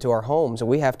to get into our homes, and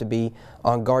we have to be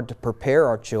on guard to prepare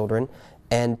our children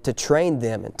and to train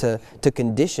them and to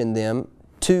condition them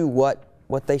to what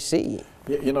they see.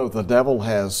 The devil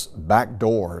has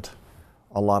backdoored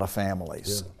a lot of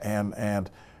families. Yeah. And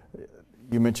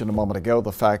you mentioned a moment ago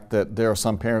the fact that there are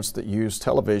some parents that use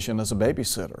television as a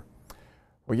babysitter.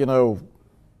 Well,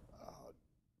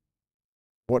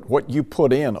 what you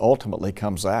put in ultimately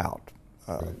comes out.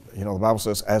 You know, the Bible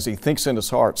says, as he thinks in his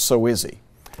heart, so is he.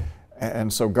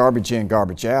 And so garbage in,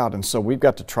 garbage out. And so we've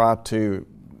got to try to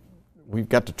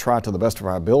the best of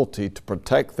our ability to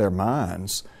protect their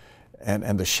minds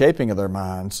and the shaping of their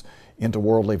minds into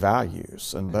worldly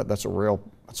values. And that's a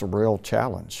real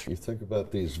challenge. You think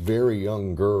about these very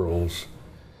young girls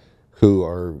who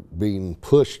are being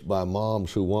pushed by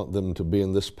moms who want them to be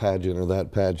in this pageant or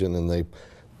that pageant, and they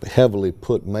heavily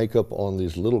put makeup on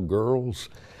these little girls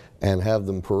and have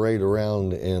them parade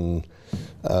around in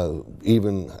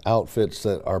even outfits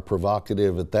that are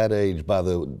provocative at that age by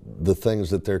the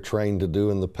things that they're trained to do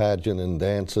in the pageant and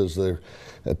dances they're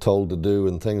told to do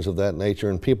and things of that nature.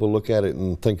 And people look at it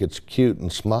and think it's cute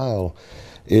and smile.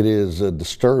 It is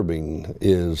disturbing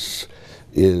is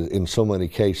in so many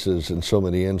cases, in so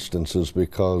many instances,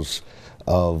 because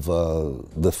of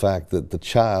the fact that the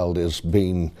child is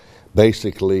being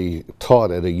basically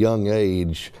taught at a young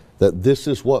age that this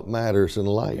is what matters in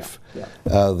life.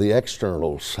 The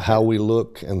externals, how we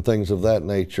look and things of that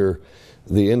nature.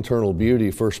 The internal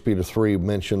beauty, 1 Peter 3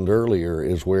 mentioned earlier,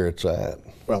 is where it's at.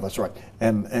 Well, that's right.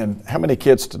 And how many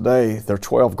kids today, they're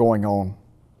 12 going on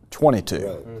 22. Right.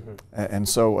 Mm-hmm. And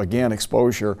so again,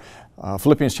 exposure.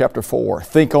 Philippians chapter 4,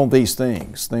 think on these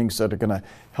things that are going to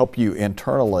help you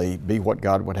internally be what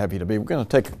God would have you to be. We're going to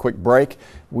take a quick break.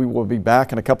 We will be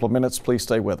back in a couple of minutes. Please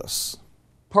stay with us.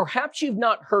 Perhaps you've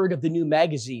not heard of the new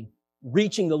magazine,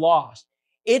 Reaching the Lost.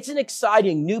 It's an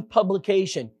exciting new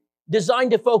publication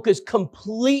designed to focus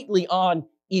completely on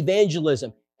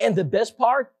evangelism. And the best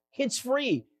part, it's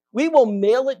free. We will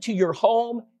mail it to your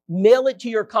home, mail it to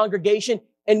your congregation,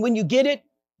 and when you get it,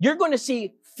 you're going to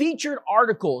see featured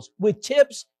articles with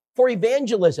tips for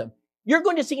evangelism. You're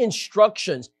going to see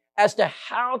instructions as to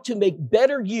how to make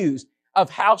better use of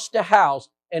house to house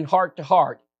and heart to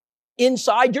heart.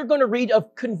 Inside, you're going to read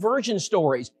of conversion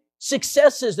stories,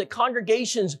 successes that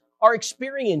congregations are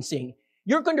experiencing.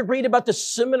 You're going to read about the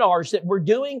seminars that we're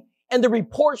doing and the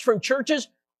reports from churches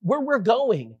where we're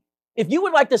going. If you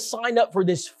would like to sign up for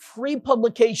this free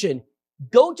publication,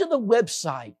 go to the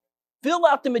website, fill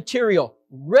out the material,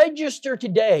 register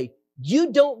today.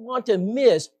 You don't want to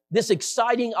miss this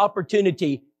exciting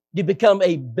opportunity to become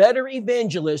a better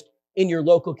evangelist in your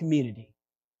local community.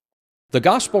 The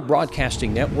Gospel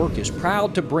Broadcasting Network is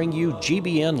proud to bring you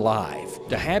GBN Live.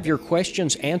 To have your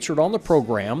questions answered on the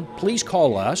program, please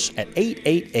call us at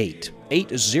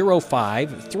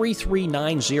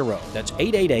 888-805-3390. That's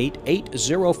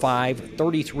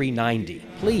 888-805-3390.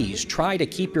 Please try to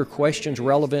keep your questions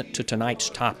relevant to tonight's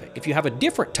topic. If you have a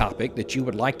different topic that you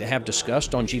would like to have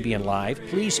discussed on GBN Live,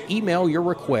 please email your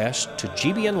request to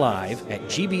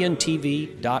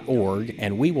gbnlive@gbntv.org,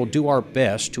 and we will do our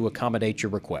best to accommodate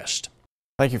your request.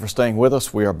 Thank you for staying with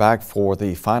us. We are back for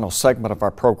the final segment of our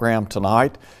program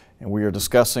tonight, and we are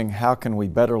discussing how can we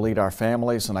better lead our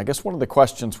families. And I guess one of the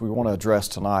questions we want to address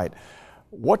tonight,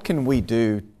 what can we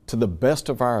do to the best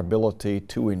of our ability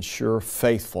to ensure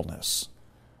faithfulness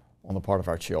on the part of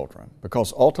our children?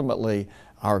 Because ultimately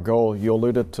our goal, you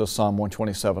alluded to Psalm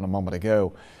 127 a moment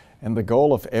ago, and the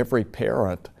goal of every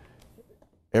parent,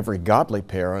 every godly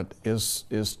parent, is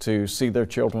to see their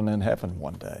children in heaven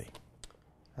one day.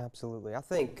 Absolutely. I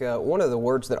think one of the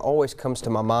words that always comes to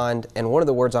my mind, and one of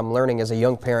the words I'm learning as a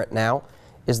young parent now,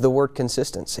 is the word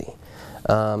consistency.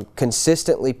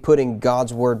 Consistently putting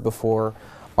God's Word before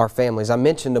our families. I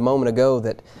mentioned a moment ago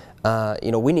that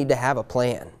we need to have a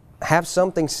plan. Have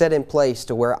something set in place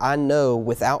to where I know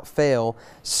without fail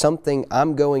something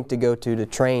I'm going to go to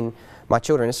train my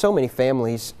children. And so many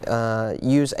families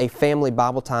use a family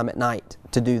Bible time at night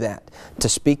to do that, to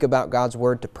speak about God's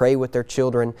Word, to pray with their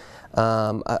children.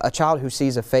 A child who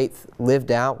sees a faith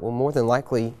lived out will more than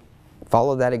likely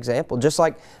follow that example. Just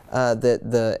like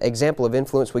the example of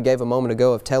influence we gave a moment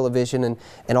ago of television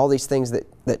and all these things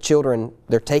that children,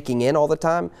 they're taking in all the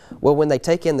time. Well, when they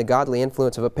take in the godly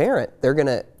influence of a parent, they're going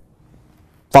to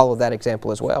follow that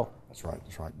example as well. That's right.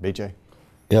 That's right. BJ?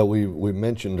 Yeah, we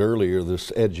mentioned earlier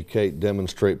this educate,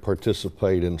 demonstrate,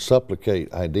 participate, and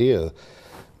supplicate idea.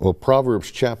 Well,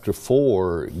 Proverbs chapter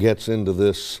 4 gets into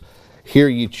this, hear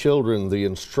ye children the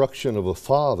instruction of a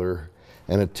father,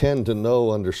 and attend to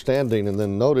know understanding. And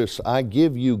then notice, I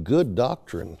give you good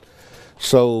doctrine.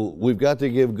 So we've got to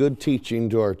give good teaching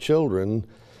to our children.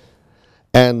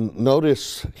 And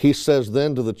notice, he says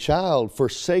then to the child,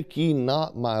 forsake ye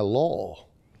not my law.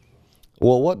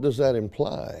 Well, what does that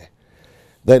imply?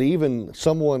 That even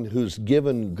someone who's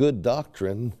given good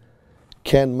doctrine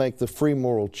can make the free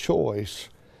moral choice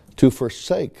to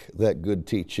forsake that good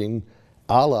teaching,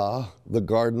 a la the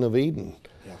Garden of Eden.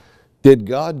 Did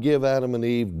God give Adam and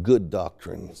Eve good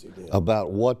doctrine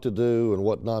about what to do and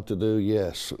what not to do?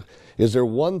 Yes. Is there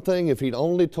one thing, if He'd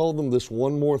only told them this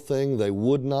one more thing, they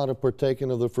would not have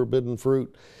partaken of the forbidden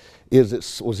fruit?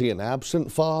 Was He an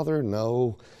absent father?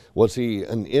 No. Was He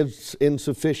an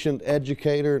insufficient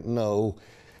educator? No.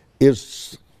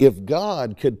 If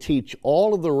God could teach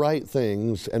all of the right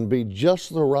things and be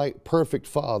just the right perfect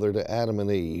father to Adam and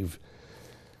Eve,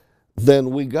 then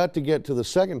we got to get to the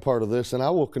second part of this. And I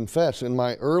will confess, in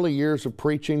my early years of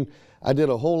preaching, I did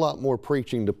a whole lot more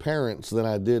preaching to parents than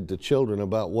I did to children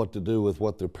about what to do with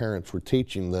what their parents were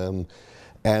teaching them.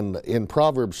 And in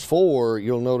Proverbs 4,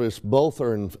 you'll notice both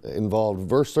are involved.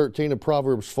 Verse 13 of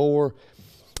Proverbs 4,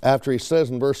 after he says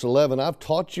in verse 11, I've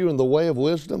taught you in the way of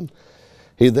wisdom,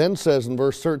 he then says in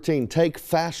verse 13, take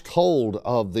fast hold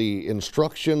of the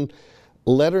instruction,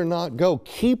 let her not go,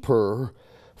 keep her,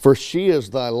 for she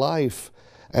is thy life.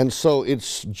 And so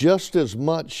it's just as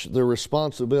much the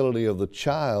responsibility of the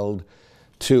child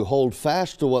to hold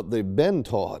fast to what they've been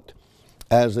taught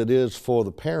as it is for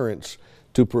the parents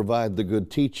to provide the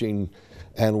good teaching.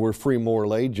 And we're free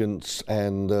moral agents.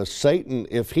 And Satan,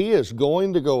 if he is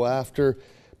going to go after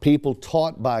people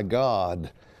taught by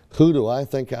God, who do I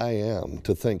think I am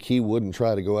to think he wouldn't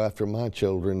try to go after my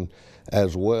children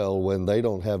as well when they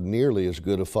don't have nearly as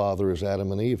good a father as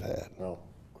Adam and Eve had? Well,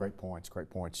 great points, great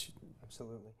points.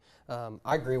 Absolutely.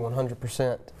 I agree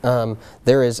 100%.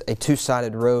 There is a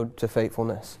two-sided road to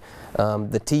faithfulness.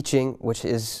 The teaching, which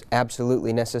is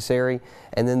absolutely necessary,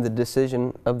 and then the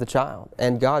decision of the child.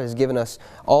 And God has given us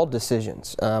all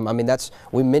decisions.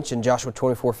 We mentioned Joshua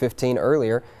 24:15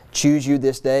 earlier, choose you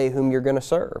this day whom you're going to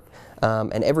serve.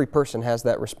 And every person has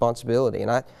that responsibility.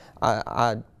 And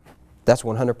that's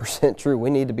 100% true. We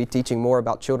need to be teaching more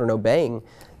about children obeying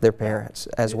their parents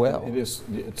as well.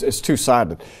 It's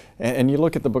two-sided. And you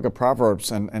look at the book of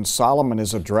Proverbs, and Solomon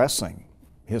is addressing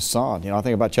his son. I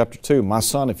think about chapter 2, my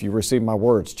son, if you receive my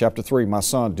words. Chapter 3, my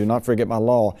son, do not forget my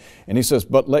law. And he says,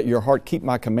 but let your heart keep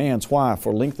my commands. Why?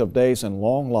 For length of days and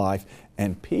long life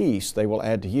and peace they will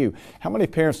add to you. How many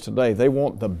parents today, they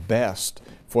want the best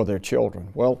for their children?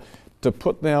 Well, to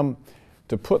put them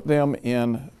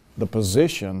in the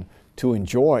position to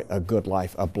enjoy a good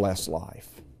life, a blessed life.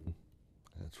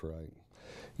 That's right.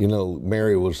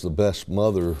 Mary was the best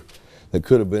mother that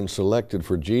could have been selected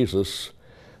for Jesus,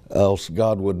 else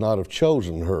God would not have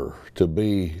chosen her to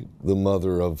be the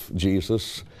mother of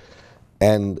Jesus.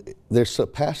 And there's a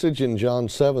passage in John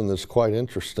 7 that's quite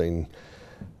interesting.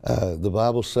 The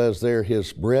Bible says there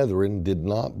his brethren did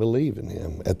not believe in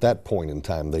him. At that point in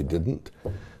time, they didn't.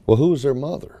 Well, who was their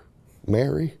mother?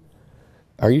 Mary?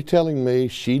 Are you telling me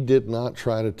she did not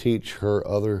try to teach her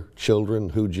other children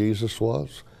who Jesus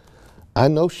was? I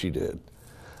know she did.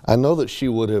 I know that she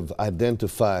would have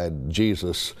identified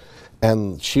Jesus,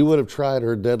 and she would have tried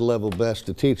her dead level best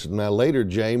to teach them. Now later,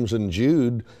 James and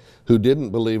Jude, who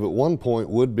didn't believe at one point,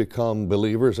 would become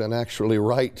believers and actually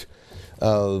write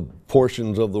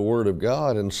portions of the Word of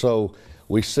God. And so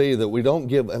we see that we don't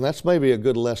give, and that's maybe a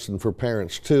good lesson for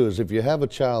parents too, is if you have a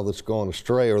child that's gone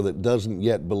astray or that doesn't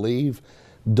yet believe,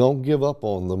 don't give up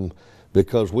on them,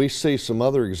 because we see some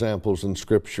other examples in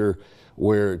Scripture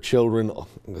where children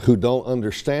who don't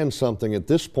understand something at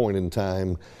this point in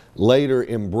time later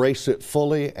embrace it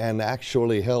fully and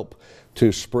actually help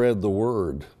to spread the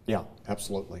word. Yeah,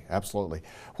 absolutely, absolutely.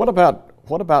 What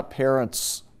about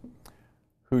parents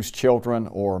whose children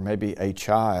or maybe a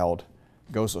child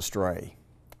goes astray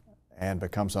and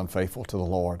becomes unfaithful to the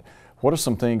Lord? What are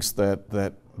some things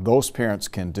that those parents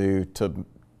can do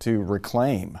to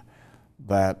reclaim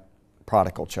that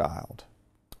prodigal child?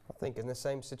 I think in the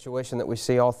same situation that we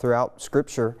see all throughout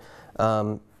Scripture,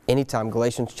 anytime,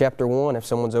 Galatians chapter 1, if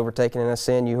someone's overtaken in a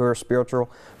sin, you who are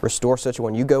spiritual, restore such a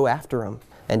one. You go after them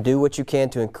and do what you can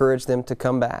to encourage them to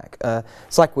come back.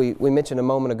 It's like we mentioned a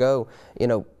moment ago,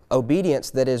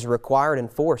 obedience that is required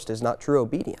and forced is not true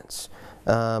obedience.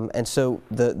 And so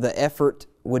the effort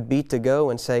would be to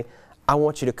go and say, I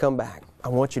want you to come back. I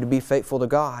want you to be faithful to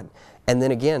God. And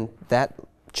then again, that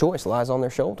choice lies on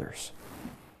their shoulders.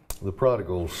 The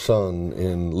prodigal son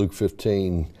in Luke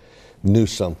 15 knew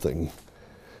something.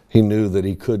 He knew that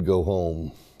he could go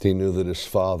home. He knew that his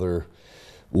father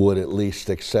would at least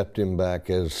accept him back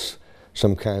as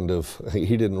some kind of,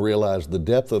 he didn't realize the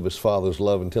depth of his father's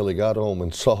love until he got home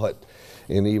and saw it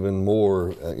in even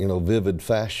more, vivid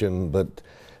fashion. But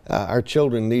our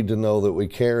children need to know that we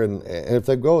care, and if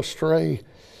they go astray,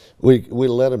 we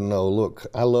let them know, look,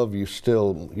 I love you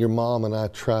still. Your mom and I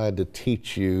tried to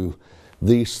teach you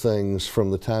these things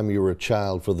from the time you were a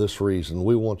child for this reason.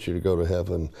 We want you to go to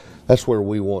heaven. That's where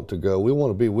we want to go. We want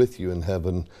to be with you in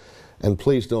heaven. And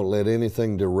please don't let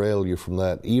anything derail you from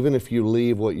that. Even if you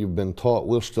leave what you've been taught,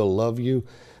 we'll still love you,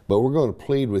 but we're going to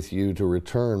plead with you to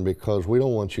return because we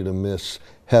don't want you to miss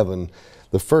heaven.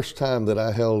 The first time that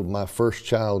I held my first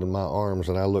child in my arms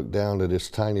and I looked down at his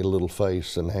tiny little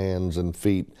face and hands and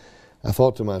feet, I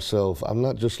thought to myself, I'm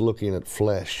not just looking at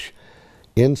flesh.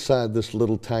 Inside this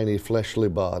little tiny fleshly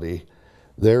body,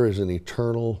 there is an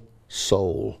eternal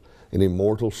soul, an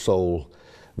immortal soul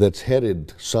that's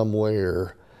headed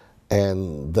somewhere,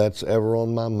 and that's ever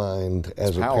on my mind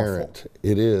as a parent.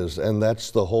 It is, and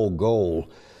that's the whole goal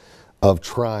of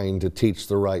trying to teach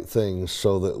the right things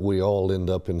so that we all end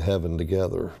up in heaven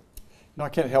together. I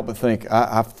can't help but think,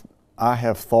 I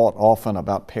have thought often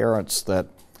about parents that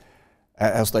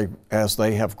as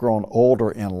they have grown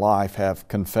older in life have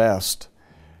confessed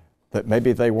that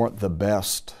maybe they weren't the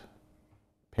best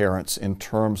parents in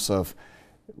terms of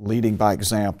leading by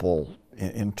example,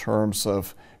 in terms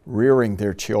of rearing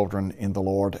their children in the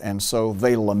Lord, and so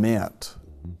they lament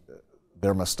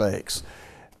their mistakes.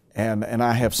 And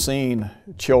I have seen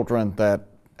children that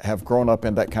have grown up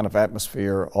in that kind of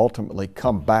atmosphere ultimately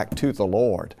come back to the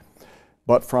Lord.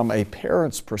 But from a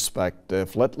parent's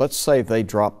perspective, let's say they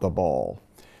drop the ball,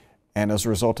 and as a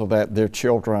result of that, their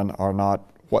children are not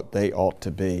what they ought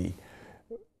to be.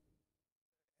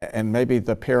 And maybe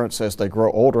the parents, as they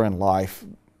grow older in life,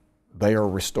 they are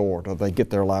restored or they get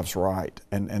their lives right,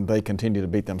 and they continue to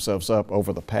beat themselves up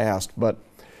over the past. But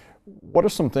what are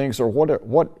some things, or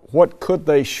what could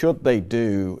they, should they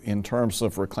do in terms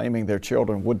of reclaiming their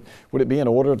children? Would it be in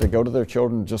order to go to their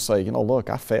children and just say, you know, look,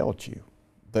 I failed you,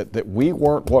 that we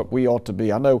weren't what we ought to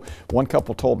be? I know one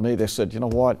couple told me, they said, you know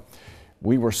what,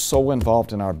 we were so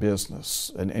involved in our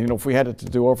business, and you know, if we had it to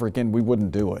do over again, we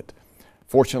wouldn't do it.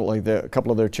 Fortunately, a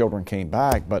couple of their children came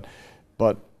back, but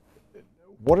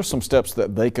what are some steps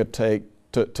that they could take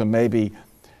to maybe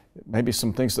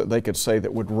some things that they could say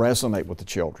that would resonate with the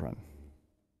children?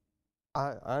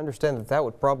 I understand that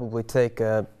would probably take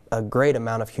a great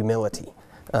amount of humility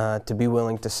to be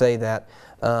willing to say that.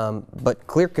 But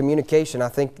clear communication, I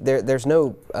think there's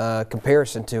no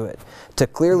comparison to it. To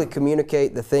clearly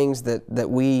communicate the things that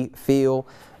we feel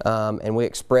and we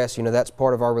express, you know, that's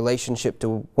part of our relationship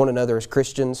to one another as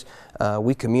Christians.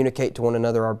 We communicate to one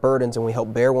another our burdens, and we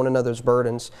help bear one another's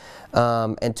burdens.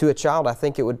 And to a child, I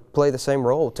think it would play the same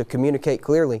role to communicate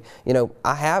clearly. You know,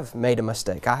 I have made a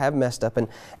mistake. I have messed up,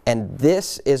 and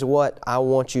this is what I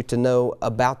want you to know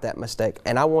about that mistake.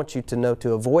 And I want you to know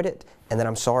to avoid it, and that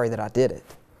I'm sorry that I did it.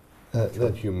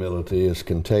 That humility is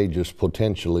contagious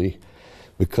potentially,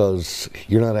 because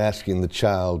you're not asking the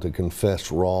child to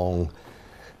confess wrong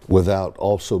without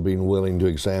also being willing to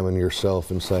examine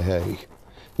yourself and say, hey,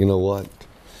 you know what?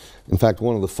 In fact,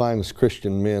 one of the finest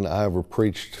Christian men I ever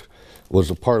preached was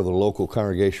a part of the local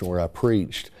congregation where I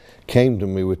preached, came to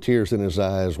me with tears in his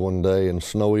eyes one day and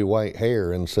snowy white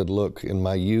hair and said, look, in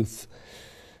my youth,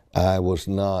 I was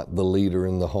not the leader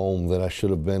in the home that I should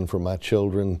have been for my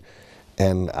children,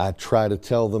 and I try to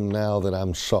tell them now that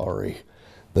I'm sorry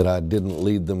that I didn't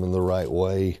lead them in the right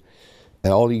way.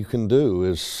 And all you can do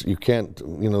is, you can't,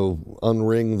 you know,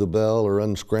 unring the bell or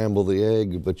unscramble the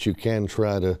egg, but you can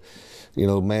try to, you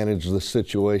know, manage the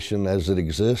situation as it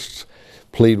exists.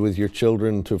 Plead with your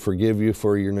children to forgive you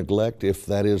for your neglect, if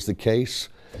that is the case,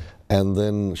 and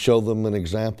then show them an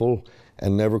example,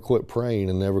 and never quit praying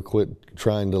and never quit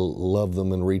trying to love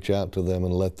them and reach out to them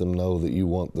and let them know that you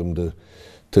want them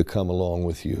to come along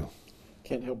with you.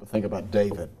 Can't help but think about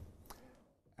David.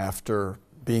 After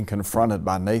being confronted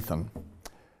by Nathan,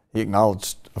 he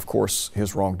acknowledged, of course,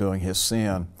 his wrongdoing, his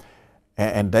sin.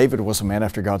 And David was a man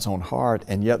after God's own heart,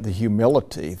 and yet the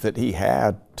humility that he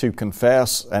had to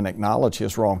confess and acknowledge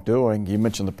his wrongdoing. You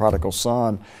mentioned the prodigal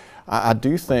son. I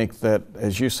do think that,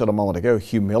 as you said a moment ago,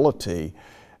 humility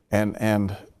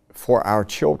and for our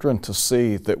children to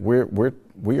see that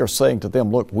we are saying to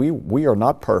them, look, we are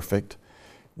not perfect.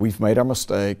 We've made our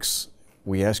mistakes.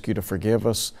 We ask you to forgive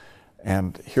us,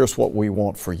 and here's what we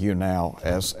want for you now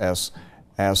as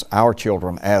our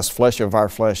children, as flesh of our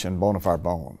flesh and bone of our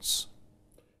bones.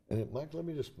 And Mike, let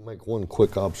me just make one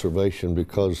quick observation,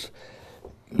 because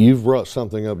you've brought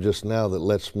something up just now that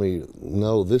lets me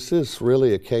know this is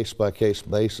really a case-by-case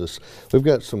basis. We've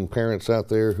got some parents out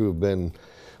there who have been,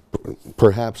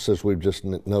 perhaps as we've just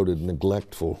noted,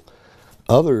 neglectful.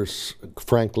 Others,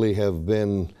 frankly, have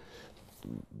been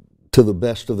to the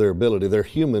best of their ability. They're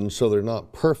human, so they're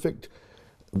not perfect.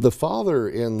 The father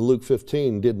in Luke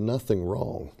 15 did nothing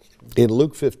wrong. In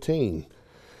Luke 15,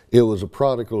 it was a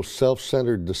prodigal,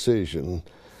 self-centered decision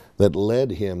that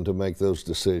led him to make those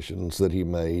decisions that he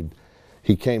made.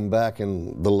 He came back,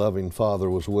 and the loving father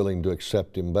was willing to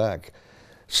accept him back.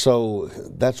 So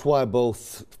that's why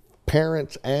both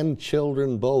parents and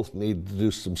children both need to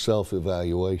do some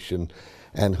self-evaluation,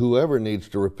 and whoever needs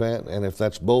to repent, and if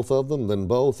that's both of them, then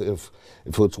both. If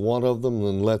it's one of them,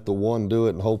 then let the one do it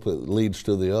and hope it leads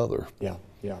to the other. Yeah,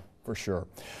 for sure.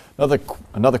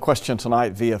 Another question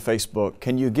tonight via Facebook.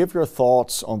 Can you give your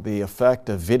thoughts on the effect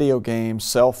of video games,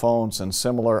 cell phones, and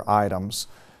similar items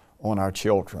on our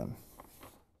children?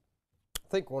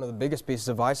 I think one of the biggest pieces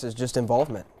of advice is just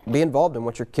involvement. Be involved in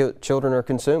what your children are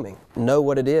consuming. Know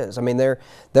what it is. I mean, there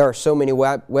are so many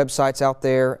websites out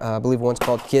there. I believe one's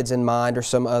called Kids in Mind or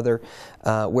some other,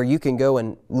 where you can go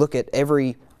and look at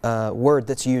every word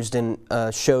that's used in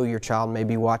a show your child may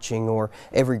be watching, or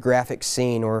every graphic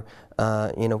scene, or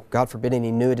God forbid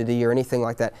any nudity or anything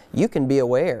like that. You can be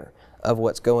aware of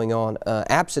what's going on.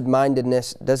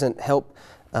 Absent-mindedness doesn't help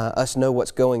us know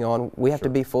what's going on. We have to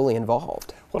be fully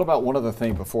involved. What about one other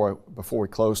thing before we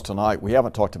close tonight? We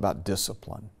haven't talked about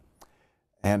discipline.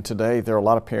 And today there are a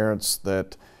lot of parents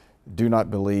that do not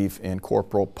believe in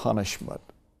corporal punishment.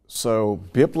 So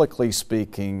biblically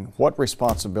speaking, what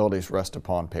responsibilities rest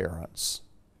upon parents?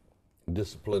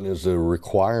 Discipline is a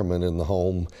requirement in the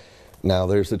home. Now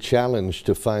there's a challenge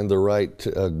to find the right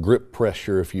grip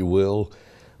pressure, if you will,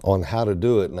 on how to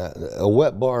do it. Now, a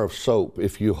wet bar of soap,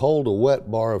 if you hold a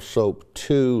wet bar of soap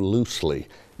too loosely,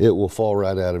 it will fall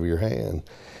right out of your hand.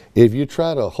 If you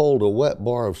try to hold a wet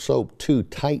bar of soap too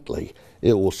tightly,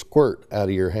 it will squirt out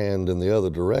of your hand in the other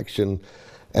direction.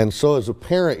 And so as a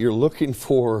parent, you're looking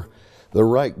for the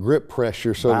right grip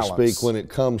pressure, so to speak, when it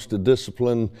comes to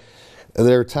discipline.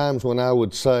 There are times when I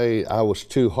would say I was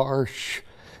too harsh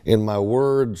in my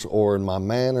words or in my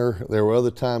manner. There were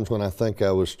other times when I think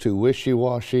I was too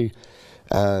wishy-washy.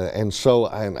 And so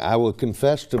I will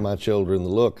confess to my children,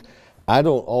 look, I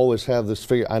don't always have this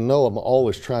figure. I know I'm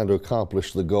always trying to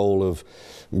accomplish the goal of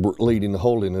leading to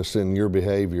holiness in your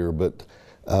behavior, but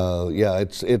yeah,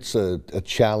 it's a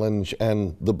challenge.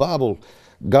 And the Bible,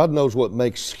 God knows what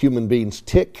makes human beings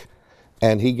tick,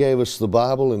 and He gave us the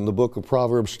Bible, and the book of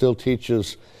Proverbs still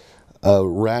teaches a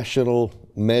rational,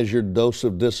 measured dose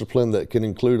of discipline that can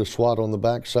include a swat on the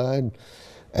backside,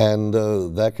 and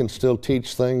that can still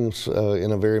teach things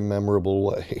in a very memorable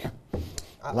way.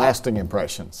 Lasting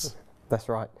impressions. That's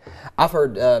right. I've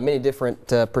heard many different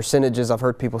percentages. I've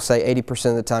heard people say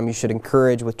 80% of the time you should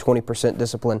encourage with 20%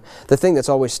 discipline. The thing that's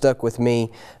always stuck with me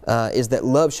is that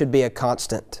love should be a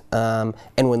constant. And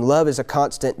when love is a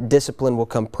constant, discipline will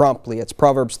come promptly. It's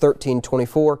Proverbs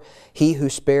 13:24. He who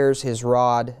spares his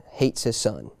rod hates his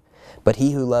son, but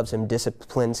he who loves him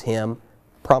disciplines him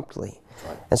promptly.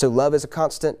 Right. And so love is a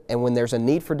constant, and when there's a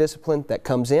need for discipline, that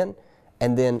comes in,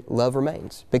 and then love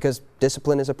remains, because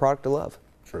discipline is a product of love.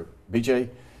 True. BJ,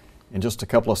 in just a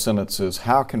couple of sentences,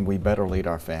 how can we better lead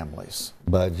our families?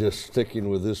 By just sticking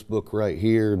with this book right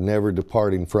here, never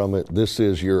departing from it. This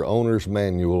is your owner's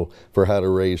manual for how to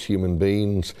raise human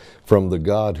beings from the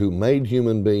God who made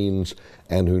human beings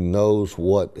and who knows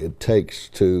what it takes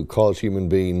to cause human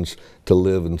beings to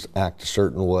live and act a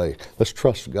certain way. Let's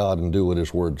trust God and do what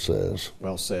His Word says.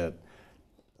 Well said.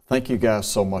 Thank you guys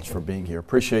so much for being here.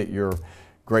 Appreciate your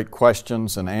great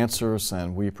questions and answers,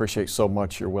 and we appreciate so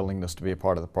much your willingness to be a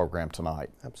part of the program tonight.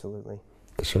 Absolutely.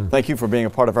 Yes, sir. Thank you for being a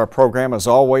part of our program. As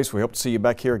always, we hope to see you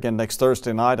back here again next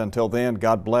Thursday night. Until then,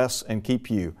 God bless and keep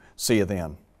you. See you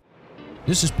then.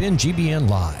 This has been GBN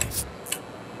Live.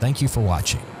 Thank you for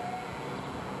watching.